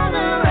frown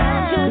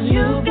around, 'cause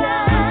you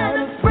got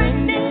a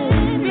friend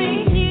in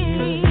me.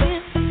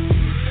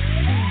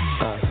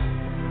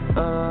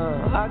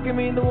 I can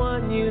be the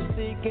one you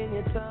seek in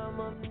your time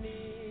of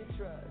need.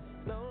 Trust,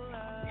 no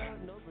lie,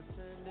 no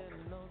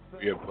pretending, no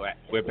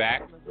We're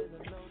back.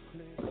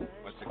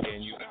 Once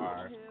again, you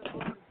are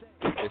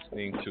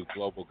listening to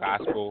Global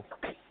Gospel.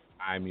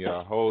 I'm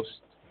your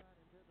host,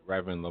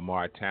 Reverend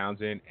Lamar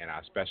Townsend, and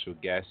our special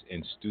guest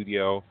in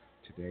studio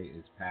today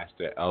is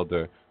Pastor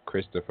Elder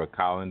Christopher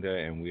Colander,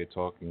 and we are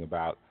talking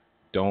about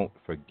Don't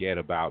Forget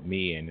About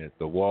Me. And as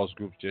the Walls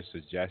Group just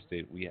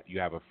suggested, you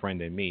have a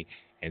friend in me.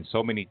 And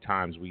so many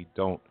times we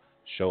don't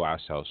show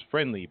ourselves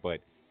friendly, but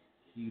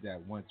he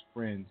that wants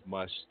friends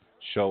must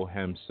show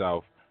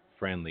himself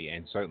friendly.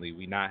 And certainly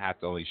we not have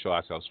to only show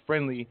ourselves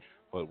friendly,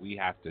 but we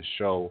have to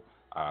show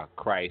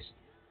Christ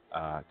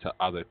to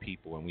other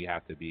people, and we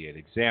have to be an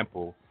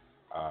example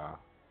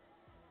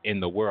in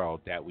the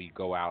world that we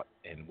go out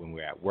and when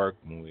we're at work,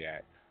 when we're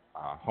at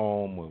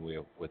home, when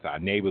we're with our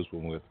neighbors,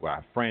 when we're with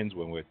our friends,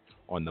 when we're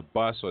on the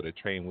bus or the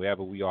train,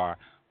 wherever we are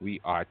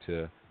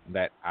to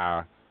let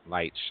our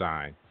light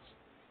shine.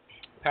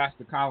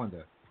 Pastor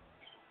Colander,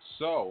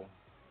 so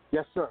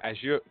Yes, sir.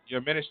 as you're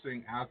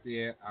ministering out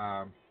there,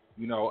 I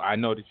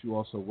know that you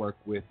also work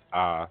with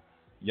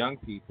young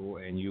people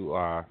and you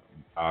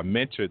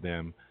mentor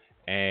them.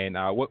 And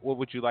what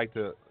would you like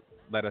to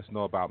let us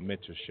know about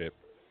mentorship?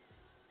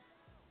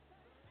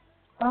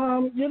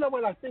 You know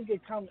what? I think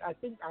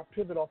I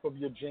pivot off of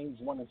your James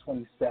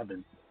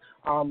 1:27.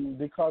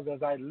 because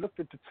as I looked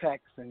at the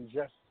text and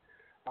just,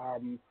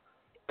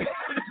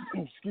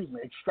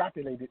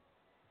 extrapolated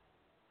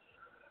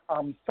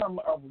some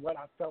of what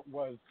I felt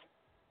was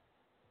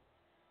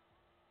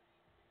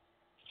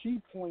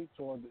key points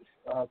or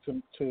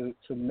to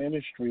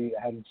ministry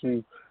and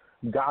to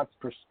God's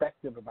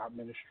perspective about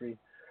ministry,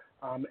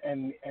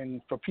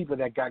 and for people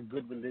that got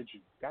good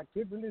religion. Got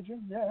good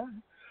religion? Yeah.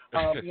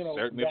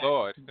 Certainly,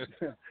 Lord.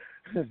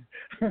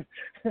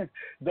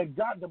 That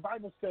God, the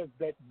Bible says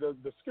that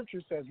the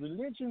Scripture says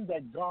religion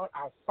that God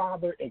our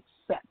Father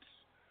accepts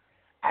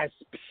as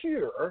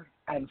pure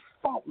and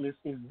faultless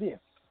is this.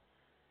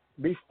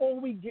 Before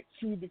we get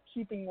to the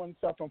keeping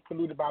oneself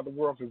unpolluted by the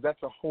world, because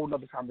that's a whole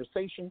other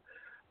conversation,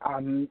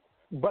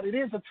 but it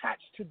is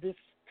attached to this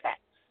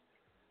text.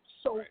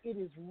 So right. It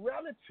is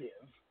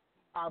relative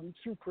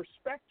to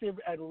perspective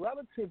and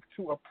relative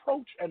to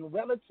approach and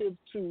relative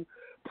to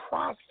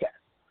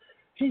process.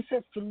 He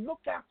says to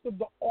look after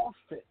the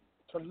orphan,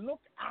 to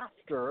look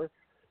after,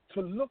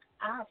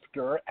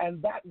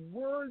 and that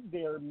word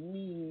there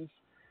means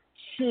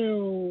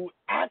to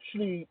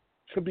actually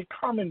to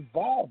become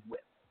involved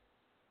with.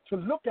 To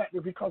look at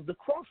it, because the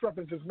cross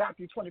reference is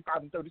Matthew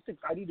 25 and 36.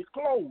 I needed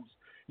clothes.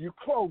 You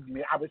clothed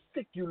me. I was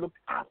sick. You looked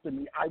after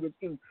me. I was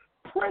in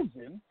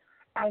prison,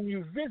 and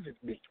you visited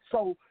me.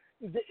 So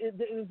there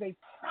is a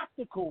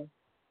practical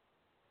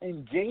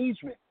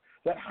engagement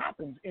that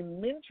happens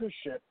in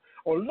mentorship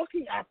or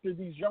looking after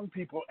these young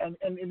people. And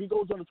he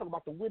goes on to talk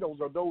about the widows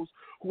or those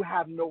who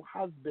have no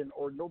husband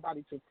or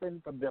nobody to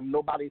fend for them,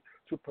 nobody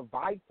to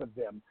provide for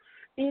them.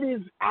 It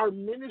is our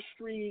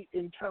ministry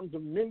in terms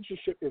of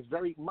mentorship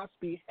must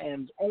be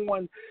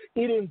hands-on.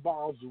 It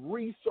involves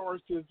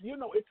resources.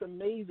 It's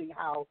amazing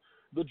how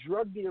the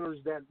drug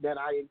dealers that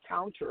I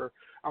encounter,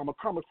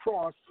 come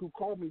across who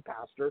call me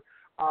pastor,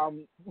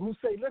 who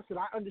say, listen,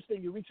 I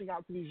understand you're reaching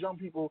out to these young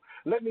people.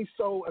 Let me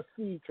sow a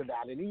seed to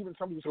that. And even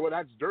some people say, well,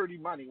 that's dirty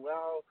money.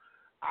 Well,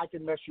 I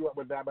can mess you up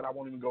with that, but I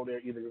won't even go there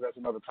either because that's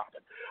another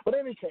topic. But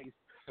in any case,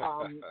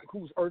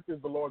 whose earth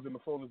is the Lord's and the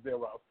fullness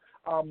thereof.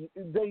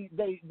 They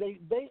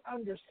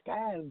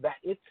understand that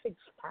it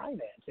takes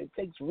finance, it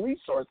takes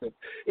resources,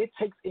 it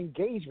takes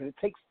engagement, it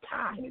takes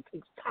time, it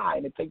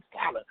takes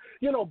talent.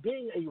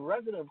 Being a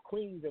resident of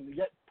Queens and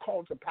yet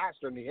called to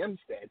pastor in the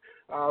Hempstead,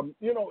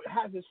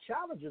 has its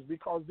challenges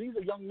because these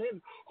are young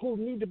men who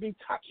need to be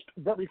touched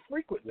very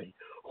frequently,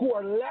 who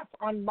are left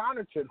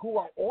unmonitored, who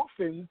are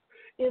orphans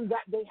in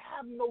that they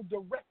have no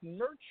direct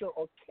nurture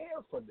or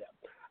care for them.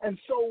 And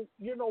so,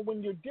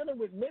 when you're dealing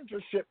with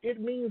mentorship,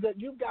 it means that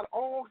you've got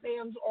all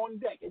hands on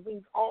deck. It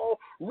means all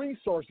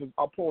resources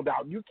are pulled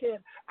out.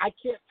 I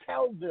can't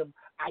tell them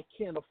I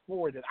can't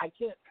afford it. I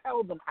can't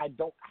tell them I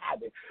don't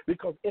have it.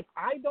 Because if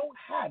I don't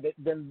have it,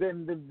 then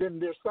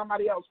there's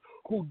somebody else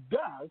who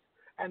does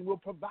and will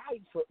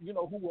provide for,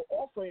 who will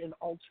offer an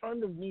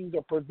alternative means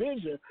of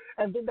provision,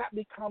 and then that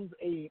becomes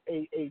a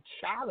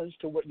challenge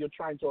to what you're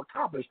trying to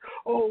accomplish.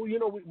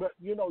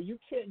 You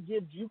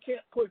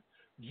can't put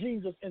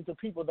Jesus into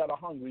people that are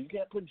hungry. You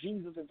can't put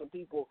Jesus into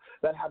people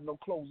that have no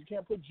clothes. You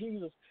can't put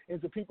Jesus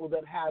into people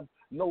that have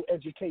no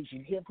education.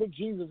 You can't put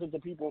Jesus into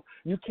people.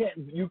 You can't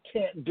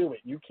do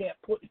it. You can't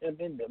put him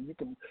in them. You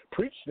can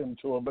preach them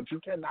to them, but you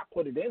cannot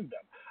put it in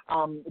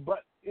them.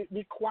 But it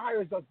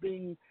requires us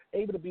being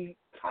able to be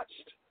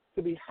touched,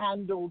 to be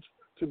handled,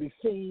 to be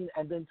seen,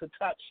 and then to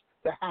touch,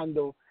 to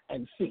handle,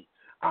 and see.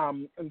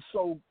 And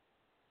so,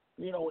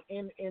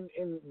 in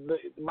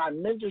my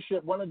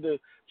mentorship, one of the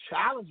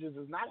challenges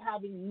is not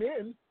having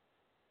men.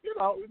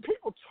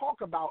 People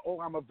talk about, oh,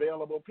 I'm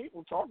available.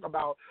 People talk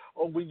about,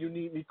 oh, when you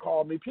need me,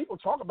 call me. People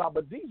talk about,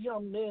 but these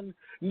young men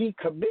need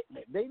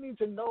commitment. They need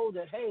to know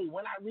that, hey,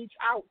 when I reach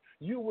out,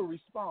 you will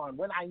respond.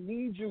 When I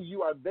need you,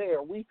 you are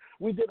there. We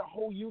did a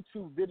whole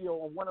YouTube video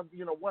on one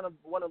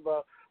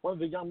of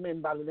the young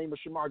men by the name of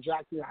Shamar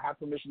Jackson. I have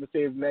permission to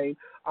say his name.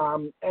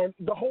 And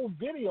the whole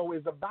video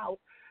is about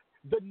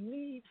the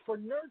need for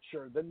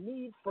nurture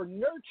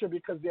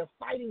because they're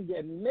fighting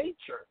their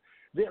nature.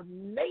 Their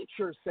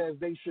nature says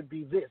they should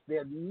be this.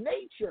 Their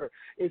nature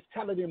is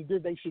telling them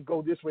that they should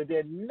go this way.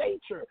 Their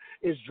nature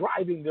is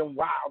driving them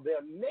wild.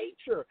 Their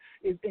nature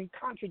is in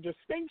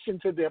contradistinction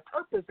to their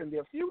purpose and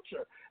their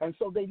future. And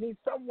so they need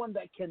someone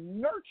that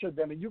can nurture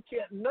them. And you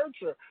can't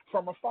nurture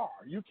from afar.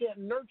 You can't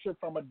nurture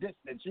from a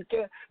distance. You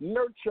can't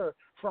nurture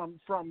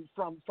from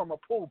a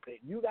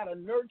pulpit. You got to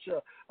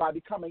nurture by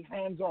becoming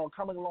hands-on,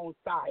 coming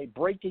alongside,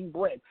 breaking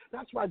bread.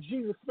 That's why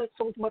Jesus spent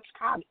so much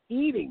time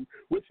eating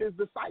with his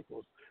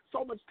disciples,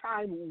 so much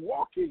time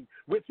walking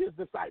with his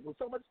disciples,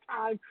 so much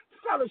time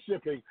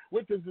fellowshipping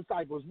with his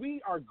disciples.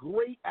 We are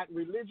great at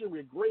religion.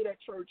 We're great at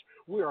church.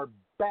 We are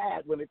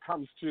bad when it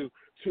comes to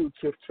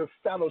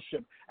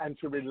fellowship and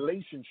to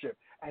relationship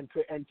and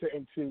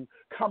to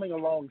coming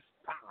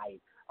alongside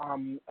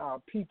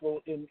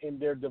people in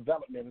their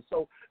development. And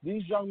so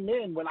these young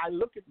men, when I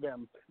look at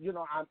them,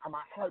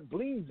 my heart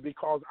bleeds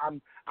because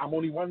I'm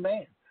only one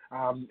man.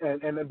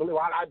 And I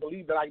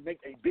believe that I make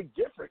a big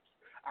difference.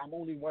 I'm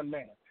only one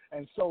man.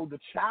 And so the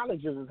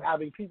challenge is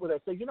having people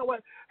that say, you know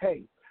what,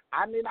 hey,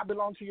 I may not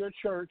belong to your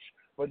church,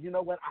 but you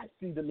know what? I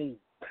see the need.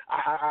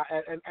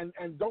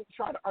 And don't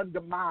try to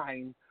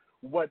undermine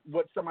what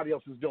somebody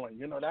else is doing.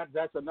 You know,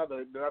 that's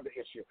another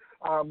issue.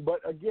 But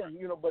again,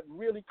 you know, but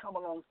really come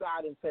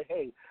alongside and say,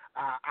 hey,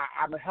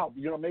 I'm a help.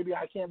 You know, maybe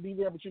I can't be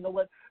there, but you know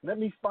what? Let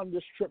me fund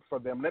this trip for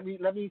them. Let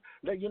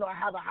you know, I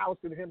have a house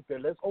in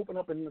Hempstead. Let's open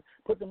up and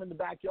put them in the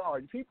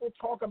backyard. People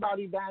talk about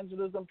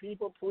evangelism.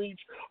 People preach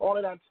all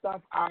of that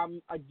stuff.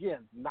 Again,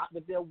 not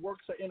that their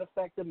works are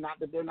ineffective, not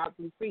that they're not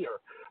sincere,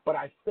 but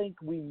I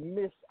think we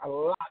miss a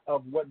lot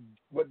of what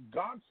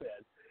God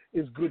says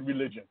is good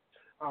religion.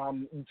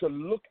 To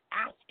look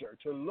after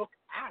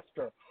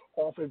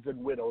orphans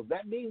and widows.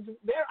 That means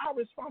they're our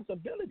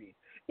responsibility.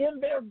 In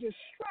their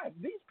distress,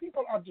 these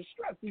people are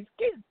distressed. These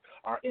kids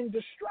are in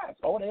distress.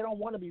 Oh, they don't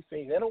want to be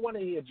saved. They don't want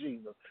to hear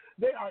Jesus.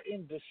 They are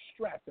in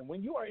distress. And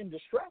when you are in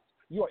distress,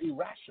 you are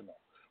irrational.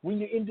 When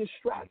you're in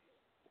distress,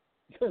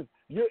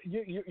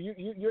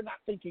 you're not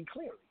thinking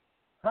clearly.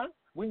 Huh?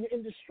 When you're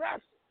in distress,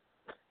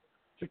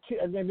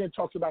 and then it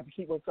talks about to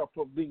keep oneself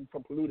from being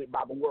polluted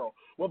by the world.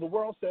 Well, the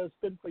world says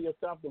fend for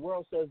yourself. The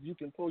world says you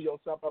can pull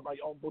yourself up by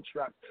your own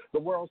bootstraps. The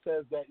world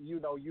says that you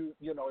know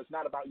it's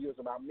not about you, it's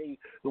about me.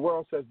 The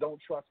world says don't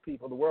trust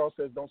people. The world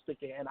says don't stick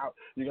your hand out,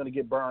 you're going to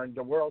get burned.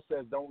 The world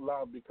says don't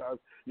love because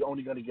you're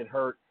only going to get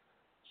hurt.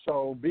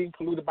 So being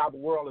polluted by the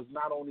world is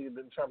not only in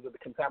terms of the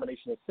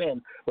contamination of sin,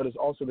 but it's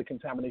also the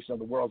contamination of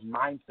the world's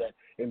mindset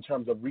in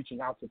terms of reaching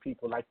out to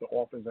people like the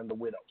orphans and the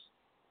widows.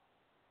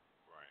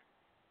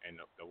 And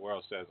the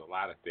world says a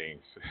lot of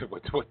things.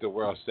 What the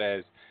world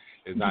says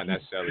is not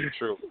necessarily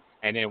true.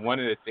 And then one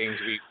of the things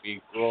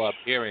we grow up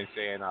hearing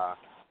saying,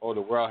 oh,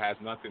 the world has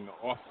nothing to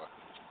offer.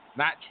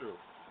 Not true.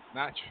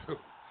 Not true.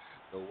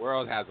 The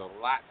world has a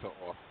lot to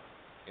offer.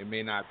 It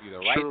may not be the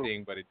right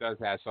thing, but it does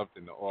have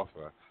something to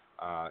offer.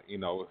 You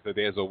know, so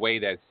there's a way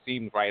that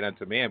seems right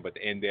unto man, but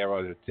the end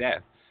thereof is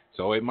death.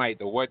 So it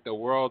might, what the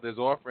world is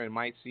offering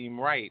might seem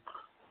right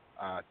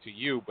to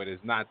you, but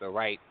it's not the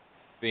right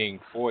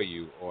thing for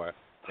you, or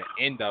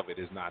the end of it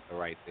is not the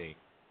right thing.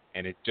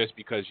 And it just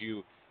because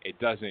it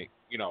doesn't,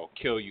 you know,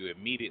 kill you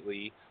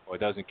immediately, or it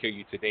doesn't kill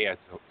you today or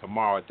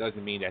tomorrow, it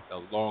doesn't mean that the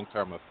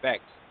long-term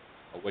effects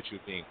of what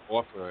you're being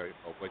offered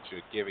or what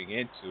you're giving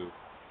into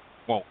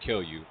won't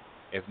kill you,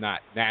 if not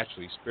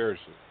naturally,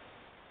 spiritually.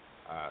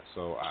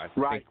 So I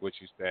think what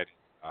you said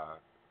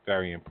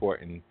very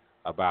important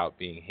about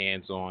being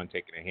hands-on,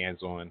 taking a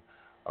hands-on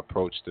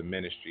approach to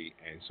ministry.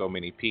 And so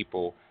many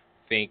people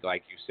think,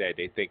 like you said,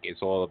 they think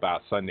it's all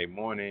about Sunday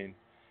morning,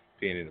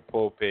 being in the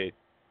pulpit,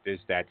 this,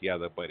 that, the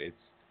other, but it's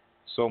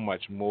so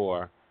much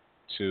more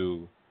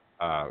to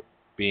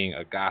being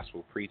a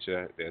gospel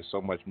preacher. There's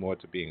so much more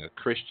to being a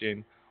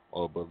Christian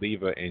or a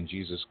believer in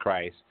Jesus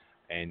Christ,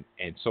 and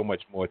so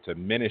much more to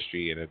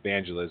ministry and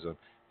evangelism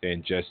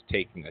than just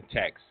taking a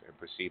text and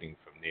proceeding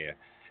from there.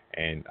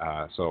 And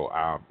so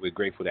we're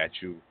grateful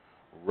that you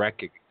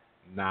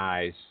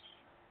recognize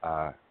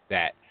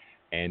that.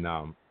 And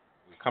we're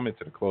coming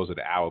to the close of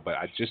the hour, but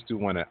I just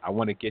want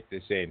to get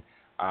this in.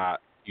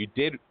 You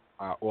did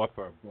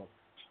author a book,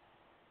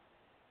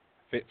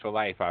 Fit for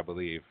Life, I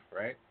believe,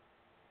 right?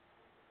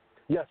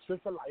 Yes,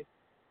 Fit for Life.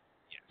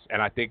 Yes,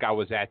 and I think I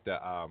was at the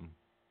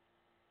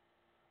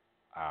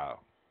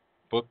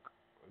book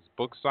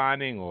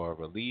signing or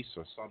release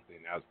or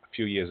something. That was a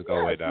few years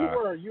ago at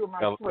you were my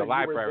friend. The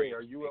library.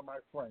 You were my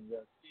friend.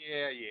 Yes.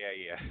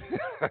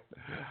 Yeah.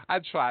 I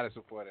try to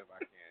support it if I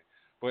can.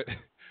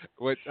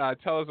 But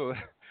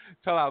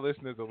tell our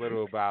listeners a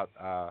little about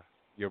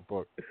your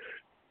book.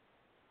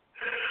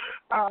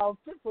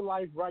 Fit for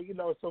Life, right? You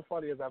know, it's so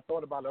funny as I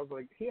thought about it. I was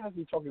like, he has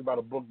me talking about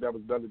a book that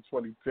was done in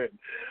 2010.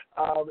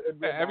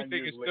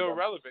 Everything is still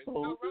relevant.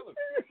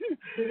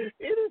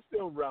 It is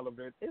still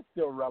relevant. It's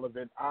still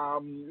relevant.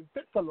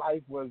 Fit for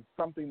Life was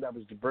something that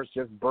was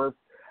just birthed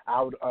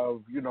out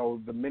of, you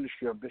know, the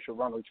ministry of Bishop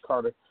Ronald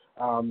Carter,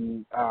 a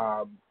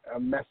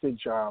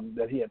message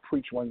that he had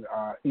preached one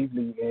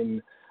evening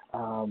in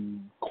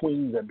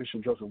Queens at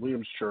Bishop Joseph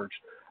Williams Church.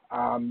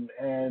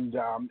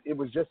 It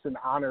was just an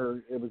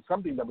honor. It was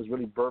something that was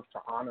really birthed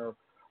to honor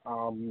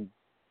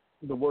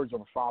the words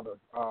of a father,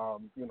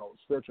 you know,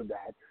 spiritual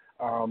dad.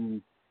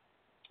 And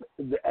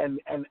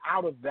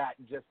out of that,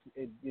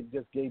 it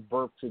just gave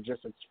birth to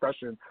just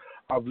expression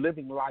of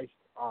living life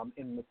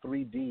in the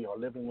 3D, or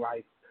living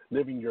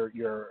your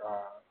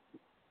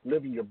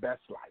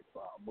best life,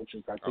 which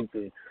is, I think,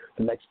 the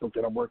next book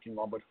that I'm working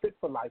on. But Fit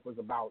for Life was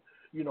about,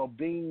 you know,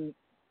 being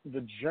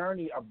the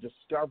journey of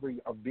discovery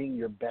of being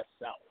your best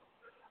self.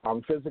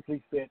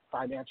 Physically fit,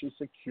 financially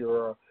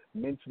secure,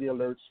 mentally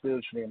alert,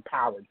 spiritually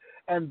empowered,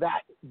 and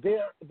that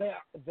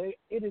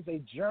it is a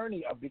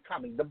journey of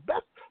becoming the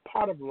best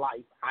part of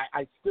life.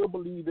 I still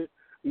believe it,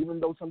 even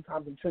though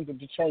sometimes I'm tempted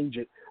to change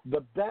it. The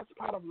best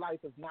part of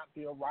life is not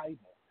the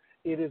arrival;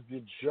 It is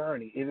the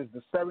journey. It is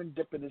the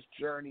serendipitous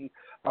journey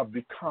of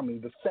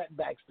becoming, the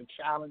setbacks, the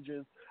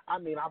challenges. I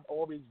mean, I've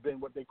always been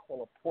what they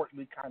call a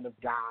portly kind of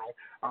guy.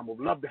 I would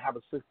love to have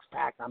a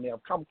six-pack. I mean,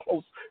 I've come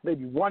close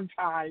maybe one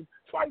time,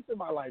 twice in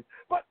my life.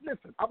 But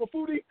listen, I'm a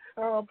foodie.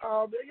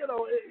 You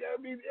know,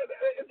 I mean,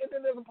 and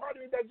then there's a part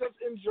of me that just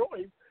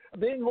enjoys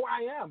being who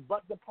I am.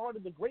 But the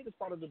greatest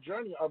part of the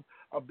journey of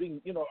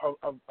being, you know,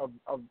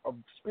 of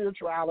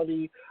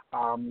spirituality,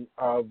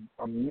 of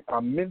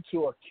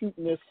mental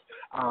acuteness,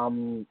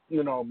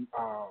 you know,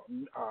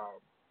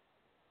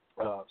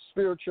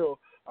 spiritual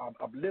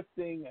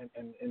uplifting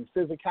and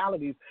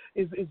physicalities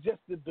is just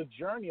the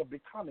journey of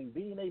becoming,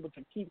 being able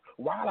to keep,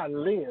 while I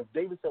live.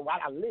 David said, while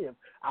I live,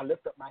 I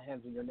lift up my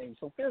hands in your name.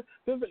 So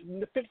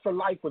Fit for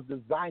Life was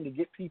designed to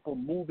get people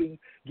moving,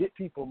 get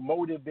people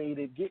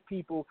motivated, get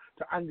people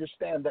to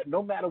understand that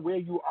no matter where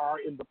you are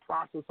in the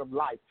process of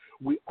life,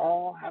 we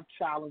all have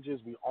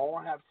challenges, we all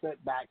have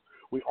setbacks,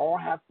 we all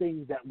have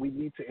things that we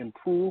need to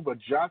improve,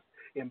 adjust,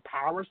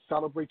 empower,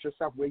 celebrate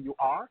yourself where you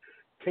are.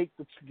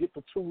 Get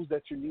the tools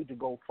that you need to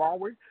go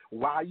forward.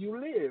 While you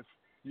live,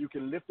 you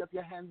can lift up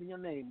your hands in your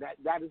name.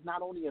 That is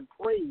not only in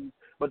praise,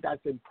 but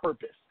that's in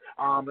purpose.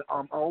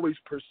 Always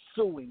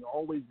pursuing,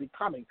 always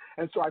becoming.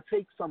 And so I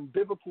take some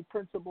biblical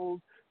principles,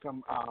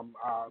 some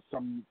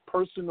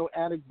personal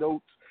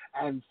anecdotes,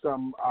 and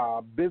some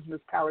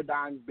business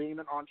paradigms. Being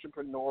an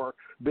entrepreneur,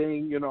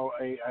 being, you know,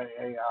 a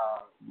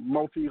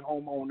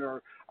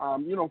multi-homeowner,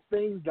 you know,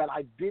 things that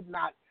I did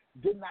not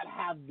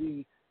have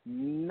the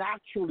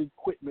natural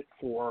equipment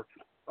for.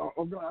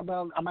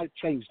 I might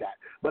change that,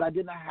 but I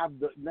did not have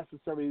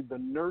necessarily the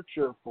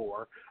nurture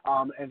for,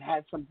 and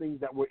had some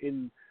things that were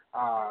in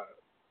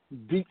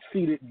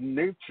deep-seated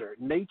nature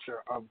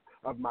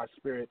of my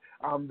spirit,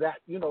 that,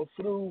 you know,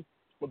 through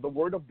the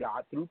Word of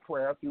God, through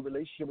prayer, through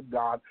relationship with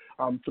God,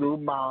 through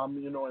mom,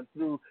 you know, and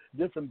through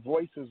different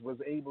voices, was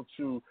able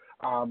to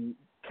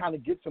kind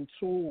of get some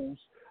tools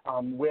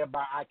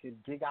whereby I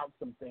could dig out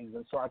some things.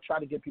 And so I try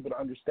to get people to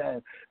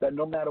understand that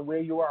no matter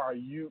where you are,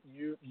 you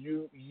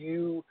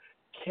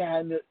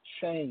can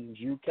change,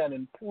 you can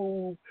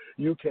improve,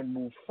 you can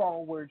move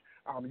forward,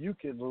 you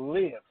can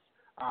live.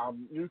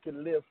 You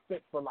can live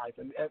fit for life.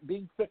 And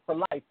being fit for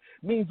life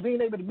means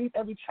being able to meet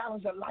every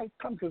challenge that life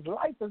comes, because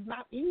life is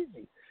not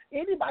easy.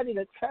 Anybody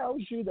that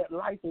tells you that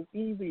life is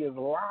easy is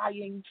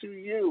lying to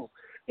you.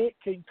 It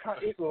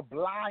will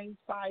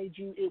blindside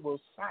you. It will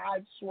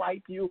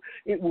sideswipe you.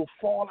 It will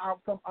fall out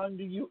from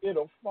under you.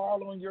 It'll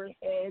fall on your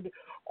head.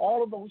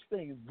 All of those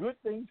things. Good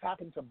things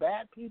happen to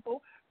bad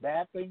people.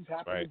 Bad things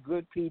happen to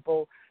good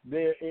people.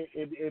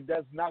 It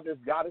does not.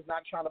 God is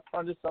not trying to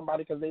punish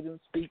somebody because they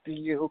didn't speak to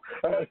you.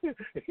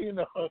 You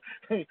know,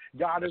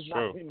 God is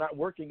not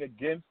working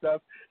against us.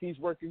 He's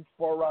working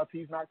for us.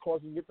 He's not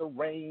causing it to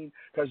rain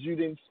because you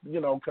didn't, you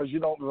know, because you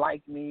don't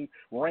like me.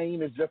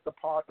 Rain is just a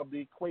part of the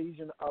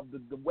equation of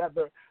the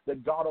weather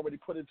that God already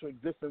put into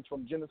existence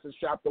from Genesis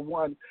chapter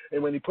 1.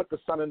 And when He put the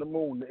sun and the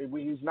moon,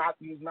 He's not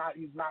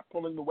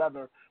pulling the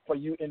weather for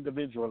you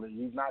individually.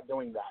 He's not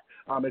doing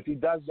that. If He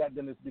does that,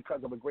 then it's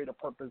because of a greater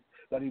purpose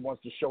that He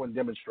wants to show and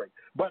demonstrate.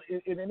 But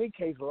in any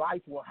case,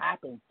 life will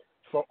happen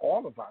for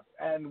all of us,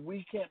 and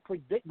we can't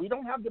predict. We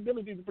don't have the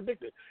ability to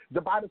predict it.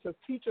 The Bible says,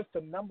 teach us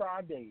to number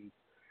our days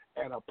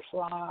and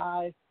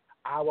apply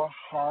our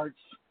hearts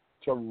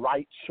to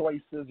right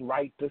choices,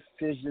 right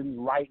decisions,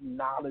 right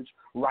knowledge,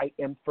 right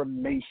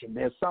information.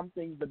 There's some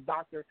things the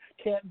doctor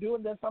can't do,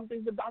 and there's some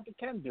things the doctor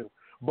can do.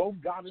 Both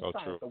God and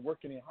science are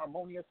working in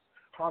harmonious.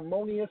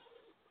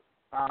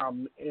 I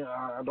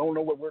don't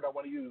know what word I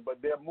want to use,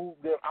 but they're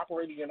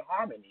operating in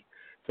harmony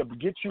to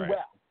get you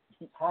well.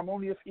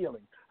 Harmonious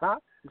healing, huh?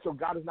 So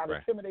God is not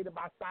intimidated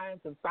by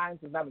science, and science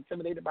is not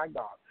intimidated by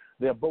God.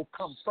 They both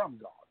come from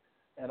God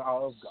and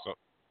are of God.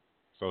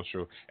 So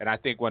true. And I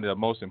think one of the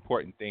most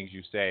important things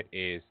you said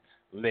is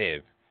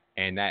live.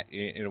 And that,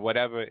 in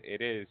whatever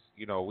it is,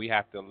 you know, we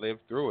have to live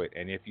through it.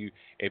 And if you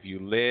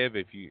live,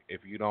 if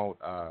you don't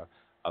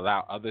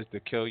allow others to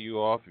kill you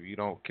off, if you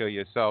don't kill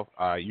yourself,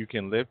 you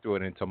can live through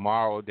it. And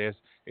tomorrow,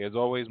 there's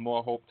always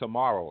more hope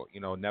tomorrow. You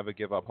know, never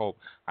give up hope.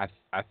 I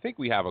think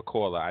we have a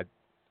caller.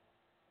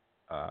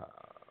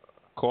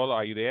 Caller,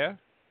 are you there?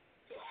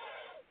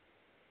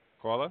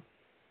 Caller?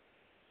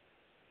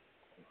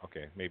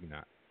 Okay, maybe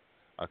not.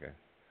 Okay.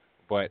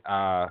 But,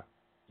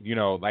 you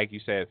know, like you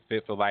said,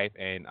 fit for life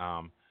and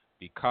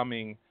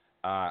becoming,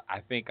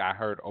 I think I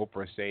heard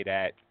Oprah say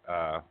that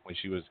when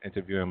she was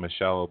interviewing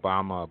Michelle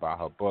Obama about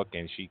her book,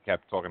 and she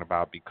kept talking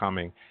about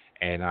becoming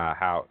and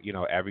how, you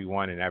know,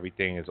 everyone and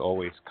everything is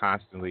always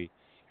constantly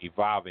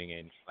evolving.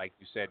 And like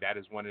you said, that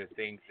is one of the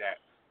things that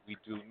we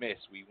do miss.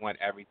 We want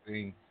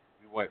everything.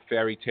 We want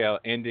fairy tale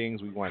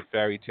endings. We want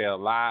fairy tale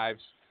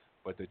lives.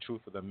 But the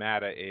truth of the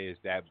matter is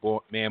that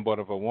man born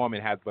of a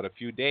woman has but a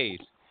few days,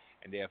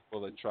 and they're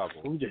full of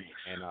trouble.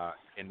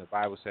 And the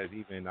Bible says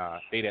even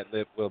they that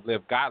will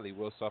live godly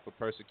will suffer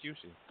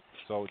persecution.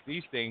 So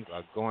these things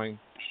are going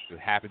to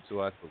happen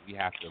to us, but we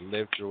have to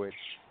live through it,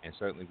 and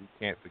certainly we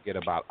can't forget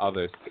about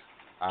others.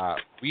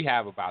 We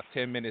have about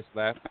 10 minutes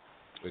left.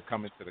 We're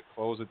coming to the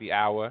close of the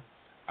hour.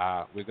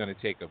 We're going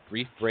to take a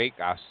brief break.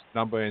 Our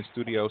number in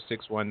studio,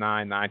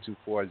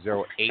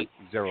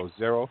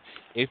 619-924-0800.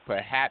 If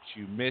perhaps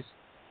you missed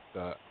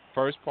the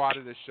first part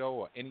of the show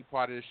or any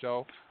part of the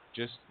show,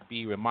 just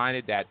be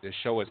reminded that the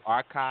show is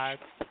archived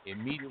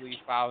immediately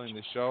following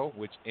the show,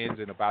 which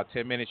ends in about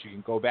 10 minutes. You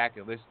can go back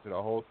and listen to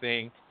the whole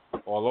thing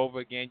all over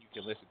again. You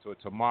can listen to it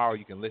tomorrow.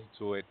 You can listen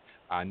to it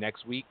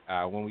next week.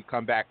 When we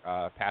come back,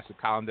 Pastor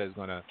Colander is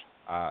going to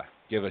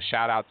give a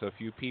shout-out to a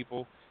few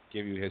people,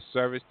 give you his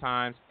service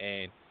times,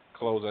 and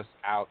close us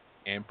out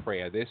in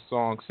prayer. This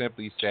song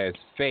simply says,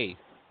 faith.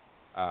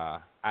 I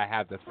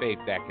have the faith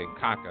that can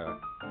conquer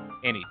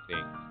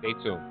anything. Stay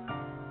tuned.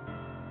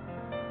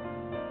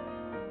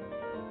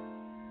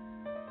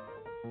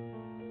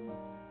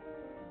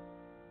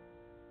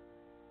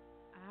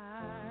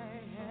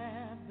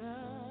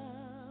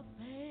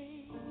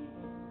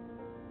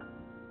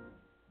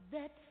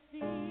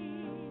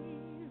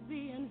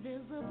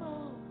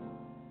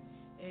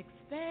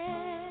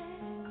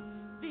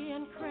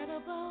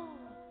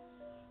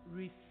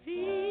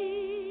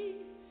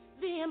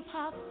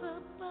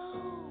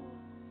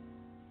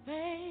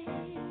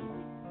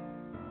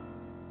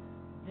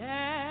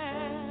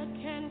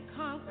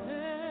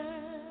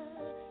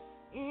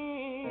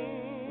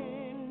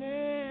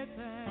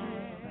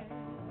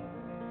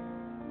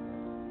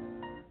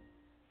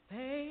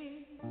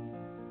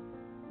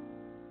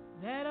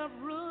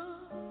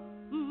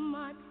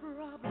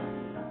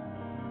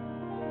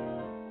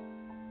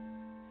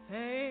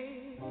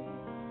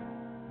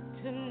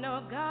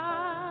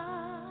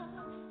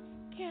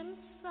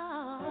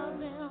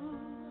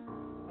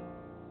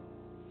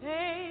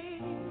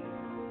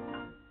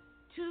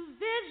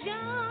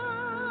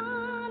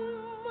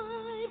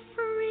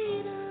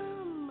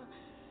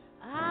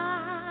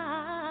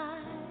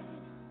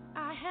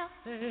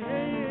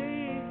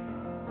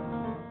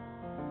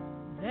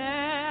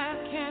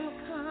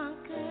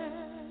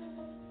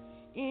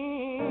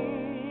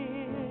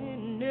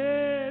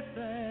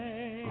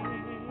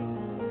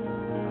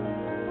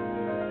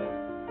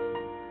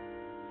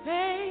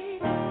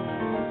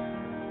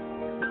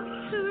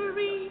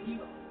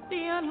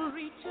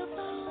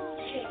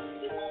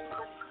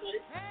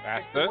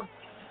 Pastor?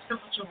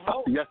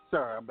 Yes,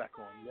 sir. I'm back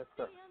on. Yes,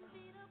 sir.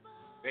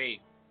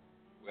 Faith.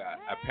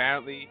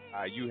 Apparently,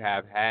 you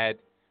have had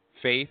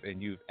faith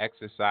and you've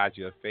exercised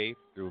your faith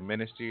through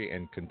ministry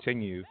and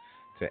continue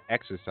to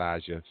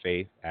exercise your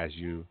faith as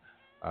you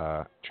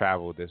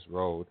travel this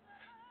road.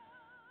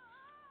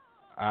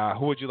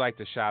 Who would you like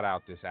to shout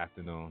out this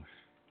afternoon?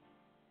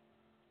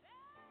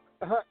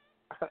 I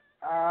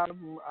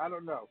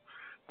don't know.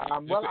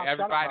 Well, I'll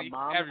everybody. Shout out my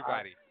mom.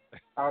 Everybody.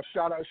 I'll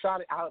shout out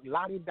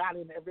Lottie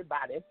Dottie and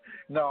everybody.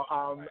 No,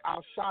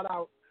 I'll shout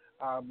out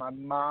my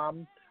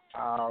mom.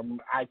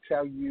 I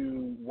tell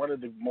you, one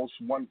of the most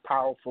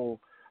powerful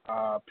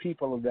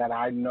people that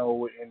I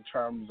know in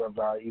terms of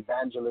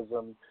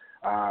evangelism,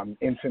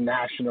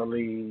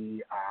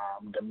 internationally,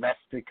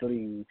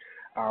 domestically.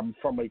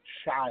 From a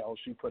child,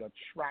 she put a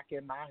track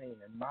in my hand,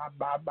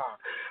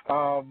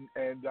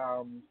 and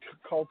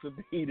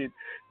cultivated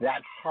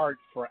that heart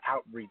for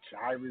outreach.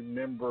 I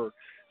remember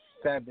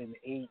 7,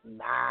 8,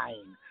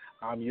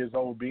 9 years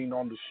old being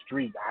on the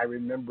street. I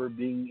remember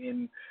being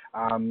in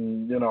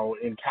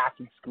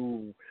Catholic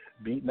school,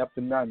 beating up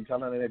the nun,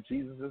 telling her that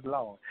Jesus is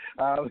Lord.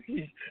 I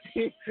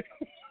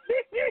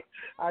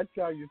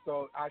tell you,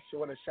 so I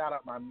want to shout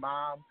out my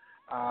mom.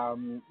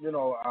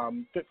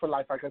 Fit for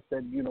Life, like I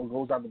said,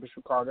 goes out to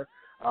Bishop Carter.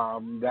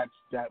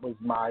 That was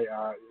my,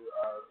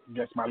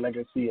 my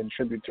legacy and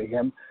tribute to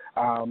him.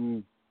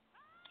 I'm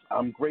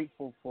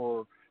grateful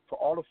for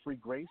all the free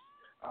grace.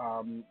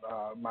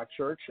 My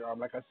church,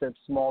 like I said,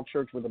 small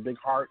church with a big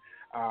heart.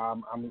 I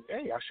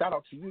shout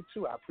out to you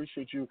too. I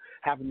appreciate you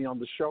having me on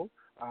the show.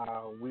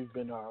 We've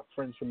been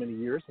friends for many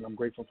years, and I'm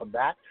grateful for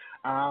that.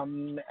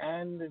 And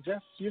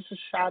just a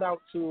shout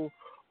out to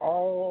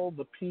all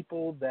the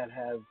people that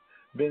have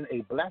been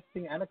a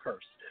blessing and a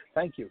curse.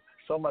 Thank you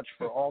so much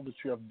for all that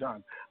you have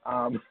done.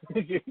 I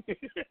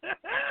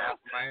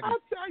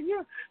tell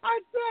you.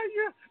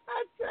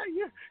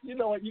 You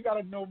know what? You got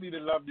to know me to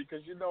love me,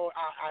 because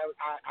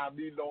I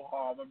mean no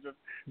harm. I'm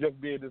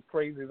just being as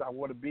crazy as I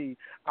want to be.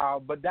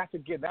 But that's a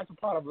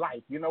part of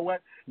life. You know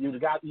what? You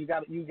got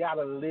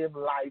to live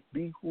life.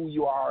 Be who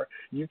you are.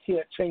 You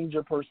can't change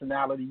your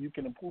personality. You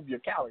can improve your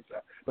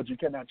character, but you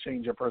cannot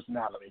change your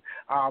personality.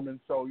 And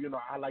so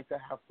I like to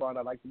have fun.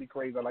 I like to be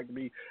crazy. I like to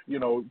be I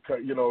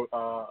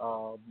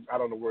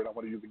don't know the word I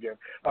want to use again.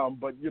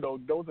 But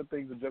those are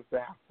things that just to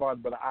have fun.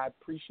 But I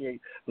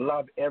appreciate,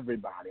 love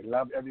everybody.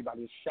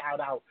 Shout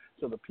out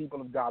to the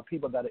people of God,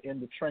 people that are in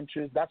the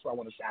trenches. That's what I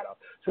want to shout out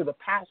to. The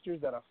pastors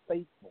that are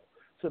faithful,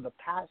 to the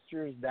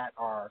pastors that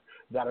are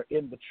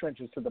in the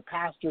trenches, to the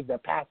pastors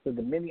that pastor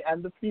the many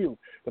and the few,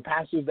 the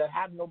pastors that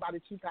have nobody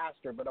to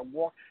pastor but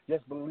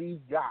just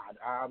believe God.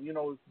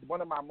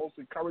 One of my most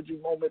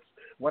encouraging moments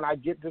when I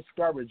get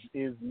discouraged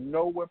is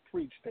Noah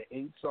preached to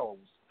 8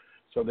 souls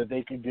so that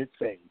they can get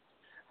saved.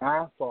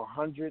 For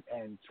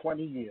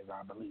 120 years,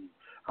 I believe.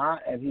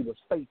 and he was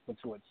faithful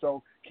to it.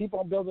 So keep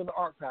on building the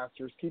ark,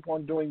 pastors. Keep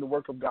on doing the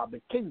work of God.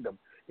 The kingdom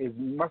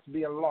must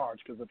be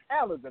enlarged, because if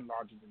hell is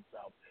enlarging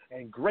itself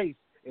and grace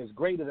is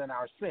greater than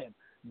our sin,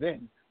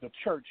 then the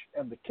church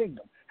and the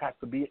kingdom has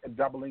to be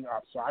doubling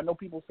up. So I know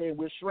people say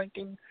we're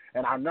shrinking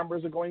and our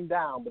numbers are going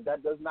down, but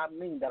that does not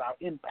mean that our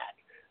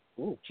impact,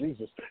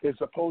 Jesus, is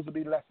supposed to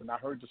be lessened. I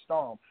heard the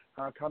storm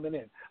coming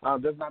in.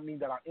 Does not mean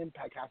that our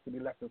impact has to be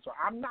lessened. So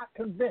I'm not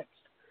convinced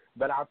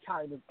that our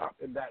time is up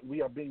and that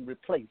we are being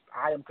replaced.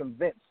 I am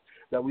convinced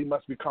that we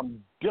must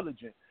become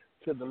diligent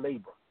to the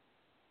labor.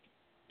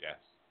 Yes.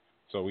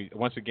 So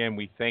once again,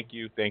 we thank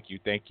you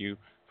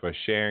for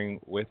sharing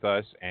with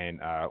us, and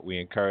we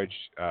encourage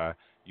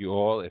you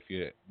all, if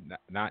you're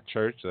not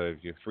church, or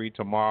if you're free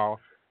tomorrow,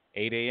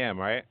 8 a.m.,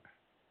 right?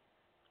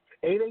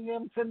 8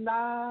 a.m. to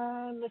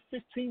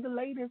 9:15 the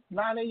latest.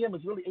 9 a.m.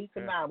 is really 8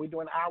 to 9. We're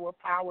doing hour of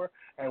power,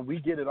 and we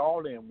get it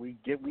all in. We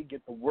get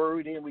the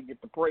word in, we get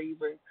the praise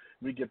in,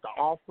 we get the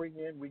offering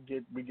in, we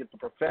get the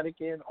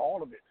prophetic in,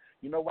 all of it.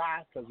 You know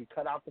why? Because we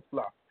cut out the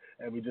fluff,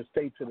 and we just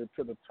stay to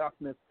the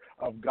toughness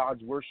of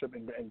God's worship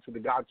and to the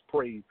God's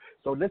praise.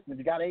 So listen, if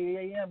you got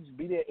 8 a.m.,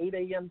 be there 8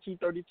 a.m.,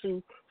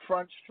 232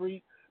 Front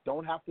Street.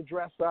 Don't have to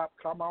dress up.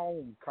 Come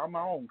on,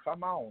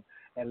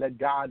 and let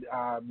God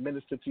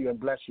minister to you and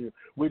bless you.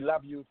 We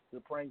love you.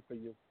 We're praying for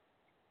you.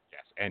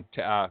 Yes, and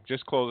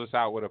just close us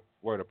out with a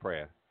word of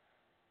prayer.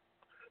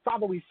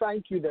 Father, we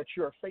thank you that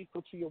you are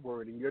faithful to your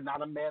word, and you're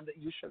not a man that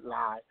you should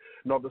lie,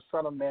 nor the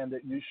son of man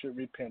that you should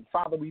repent.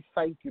 Father, we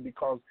thank you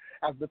because,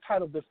 as the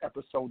title of this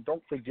episode,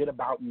 Don't Forget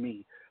About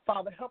Me.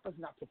 Father, help us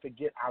not to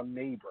forget our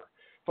neighbor.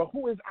 For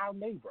who is our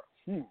neighbor?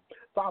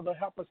 Father,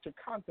 help us to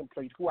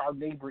contemplate who our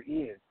neighbor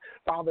is.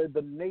 Father,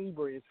 the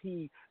neighbor is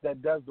he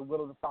that does the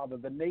will of the Father.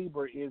 The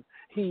neighbor is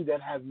he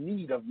that has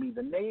need of me.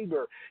 The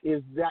neighbor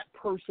is that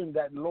person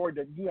that, Lord,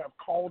 that you have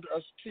called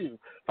us to.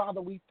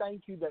 Father, we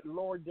thank you that,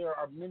 Lord, there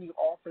are many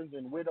orphans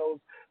and widows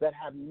that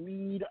have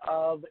need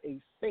of a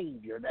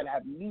Savior, that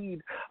have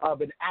need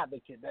of an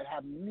advocate, that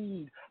have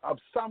need of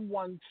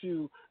someone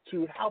to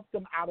help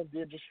them out of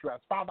their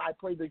distress. Father, I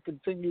pray that you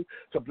continue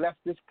to bless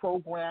this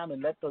program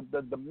and let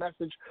the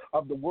message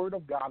of the word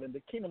of God and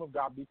the kingdom of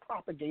God be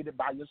propagated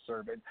by your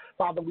servant.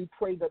 Father, we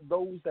pray that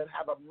those that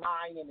have a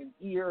mind and an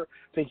ear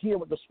to hear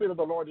what the Spirit of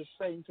the Lord is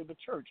saying to the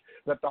church,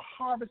 that the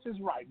harvest is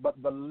ripe, but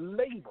the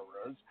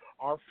laborers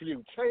are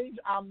few. Change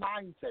our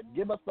mindset.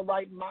 Give us the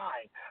right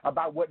mind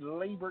about what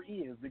labor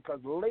is, because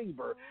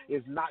labor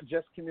is not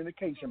just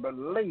communication, but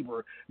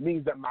labor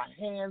means that my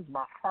hands,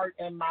 my heart,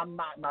 and my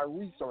mind, my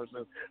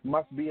resources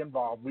must be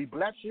involved. We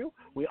bless you,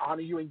 we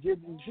honor you, and give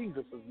in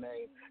Jesus'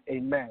 name,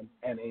 amen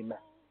and amen.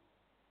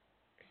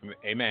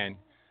 Amen.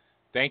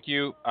 Thank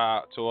you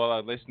to all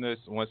our listeners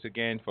once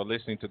again for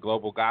listening to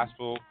Global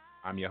Gospel.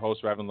 I'm your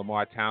host, Reverend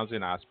Lamar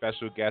Townsend. Our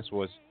special guest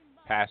was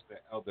Pastor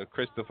Elder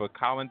Christopher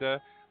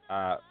Colander,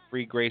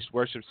 Free Grace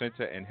Worship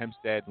Center in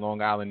Hempstead,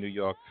 Long Island, New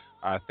York.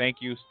 Thank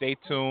you. Stay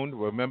tuned.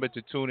 Remember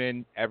to tune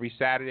in every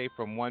Saturday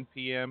from 1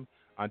 p.m.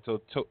 until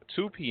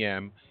 2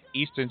 p.m.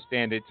 Eastern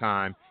Standard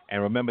Time.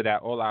 And remember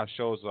that all our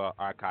shows are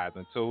archived.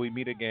 Until we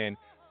meet again,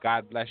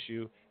 God bless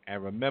you.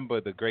 And remember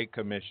the Great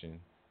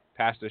Commission.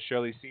 Pastor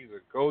Shirley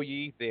Caesar, go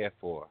ye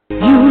therefore. You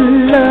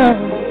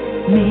love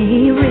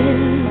me,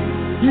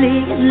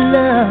 really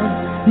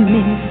love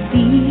me,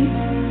 feed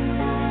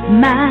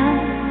my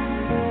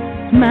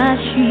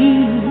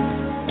sheep.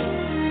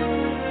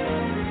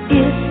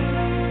 If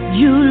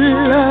you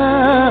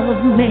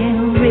love me,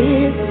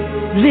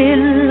 really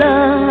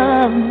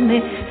love me,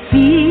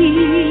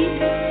 feed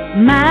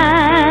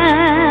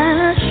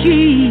my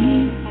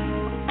sheep.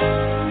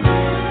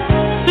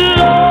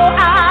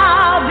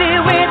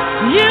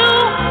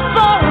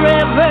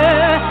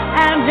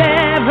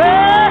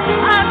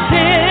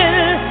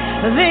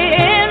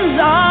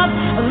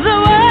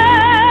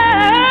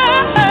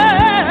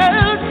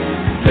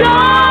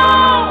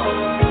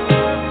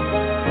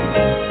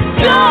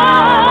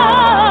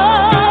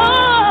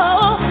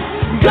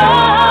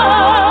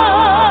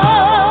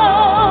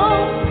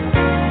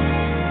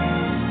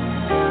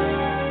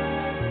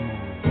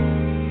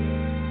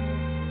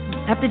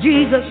 After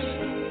Jesus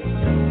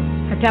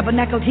had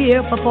tabernacled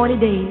here for 40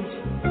 days,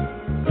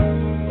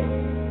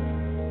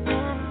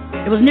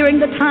 it was nearing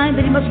the time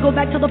that he must go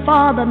back to the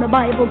Father, and the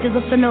Bible gives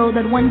us to know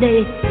that one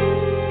day,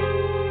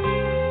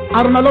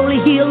 out on a lowly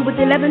hill with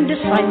 11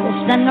 disciples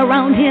standing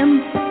around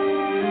him,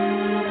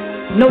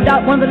 no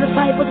doubt one of the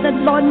disciples said,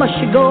 Lord, must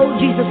you go?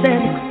 Jesus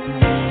said,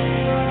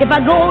 if I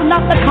go,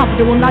 not the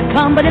Comforter will not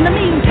come, but in the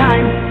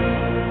meantime,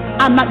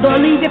 I'm not going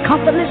to leave you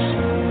comfortless.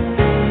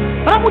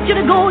 But I want you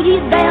to go ye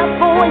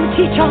therefore and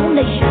teach all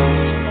nations.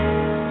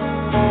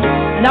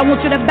 And I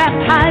want you to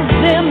baptize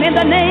them in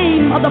the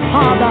name of the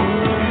Father,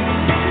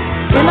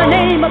 in the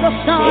name of the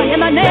Son, in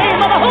the name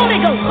of the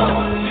Holy Ghost,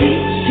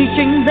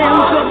 teaching them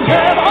to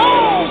observe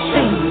all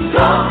things.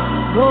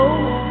 Go,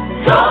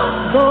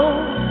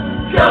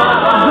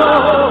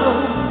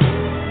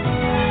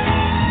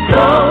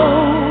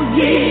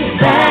 ye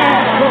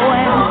therefore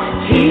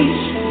and teach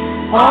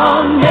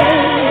all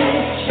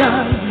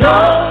nations.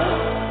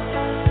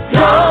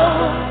 Go.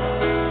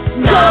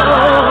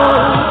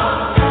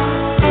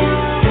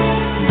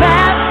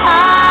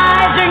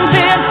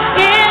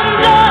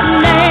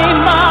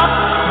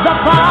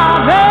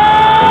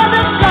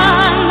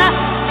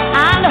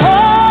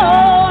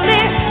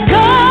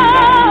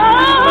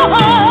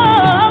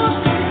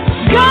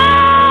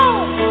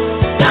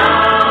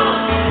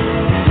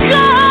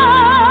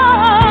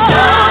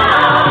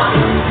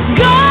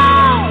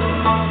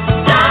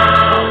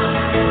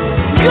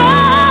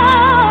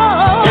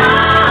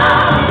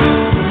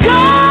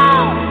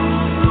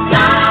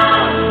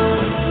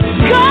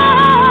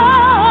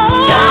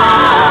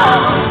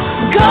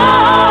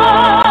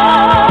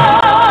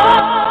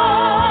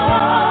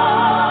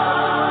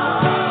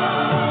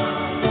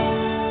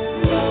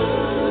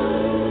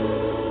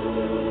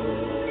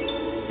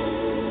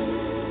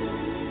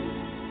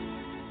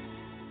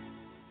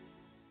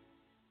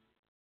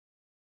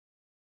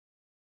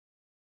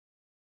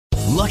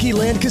 Lucky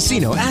Land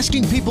Casino,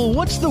 asking people,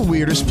 what's the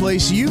weirdest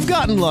place you've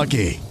gotten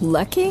lucky?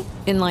 Lucky?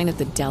 In line at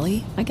the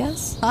deli, I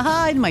guess?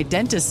 Aha, in my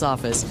dentist's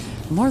office.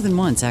 More than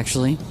once,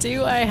 actually.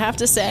 Do I have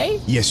to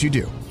say? Yes, you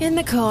do. In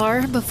the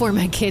car before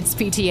my kids'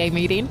 PTA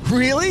meeting.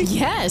 Really?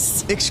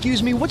 Yes.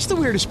 Excuse me, what's the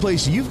weirdest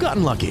place you've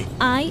gotten lucky?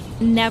 I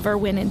never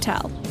win and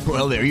tell.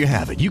 Well, there you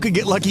have it. You can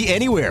get lucky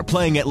anywhere,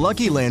 playing at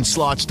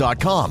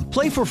LuckyLandSlots.com.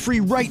 Play for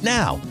free right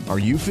now. Are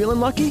you feeling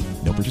lucky?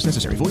 No purchase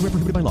necessary. Void where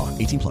prohibited by law.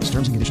 18+.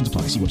 Terms and conditions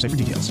apply. See website for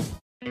details.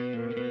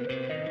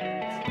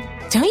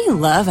 Don't you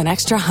love an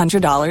extra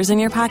 $100 in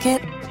your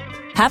pocket?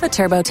 Have a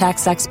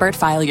TurboTax expert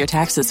file your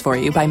taxes for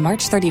you by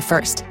March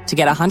 31st to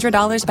get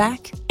 $100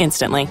 back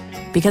instantly.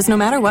 Because no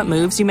matter what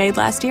moves you made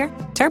last year,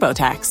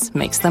 TurboTax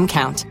makes them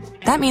count.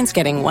 That means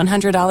getting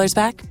 $100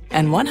 back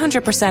and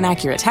 100%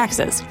 accurate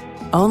taxes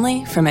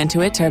only from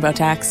Intuit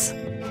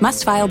TurboTax.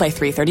 Must file by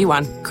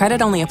 3/31.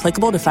 Credit only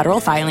applicable to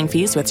federal filing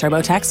fees with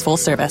TurboTax full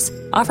service.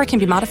 Offer can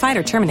be modified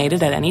or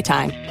terminated at any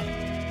time.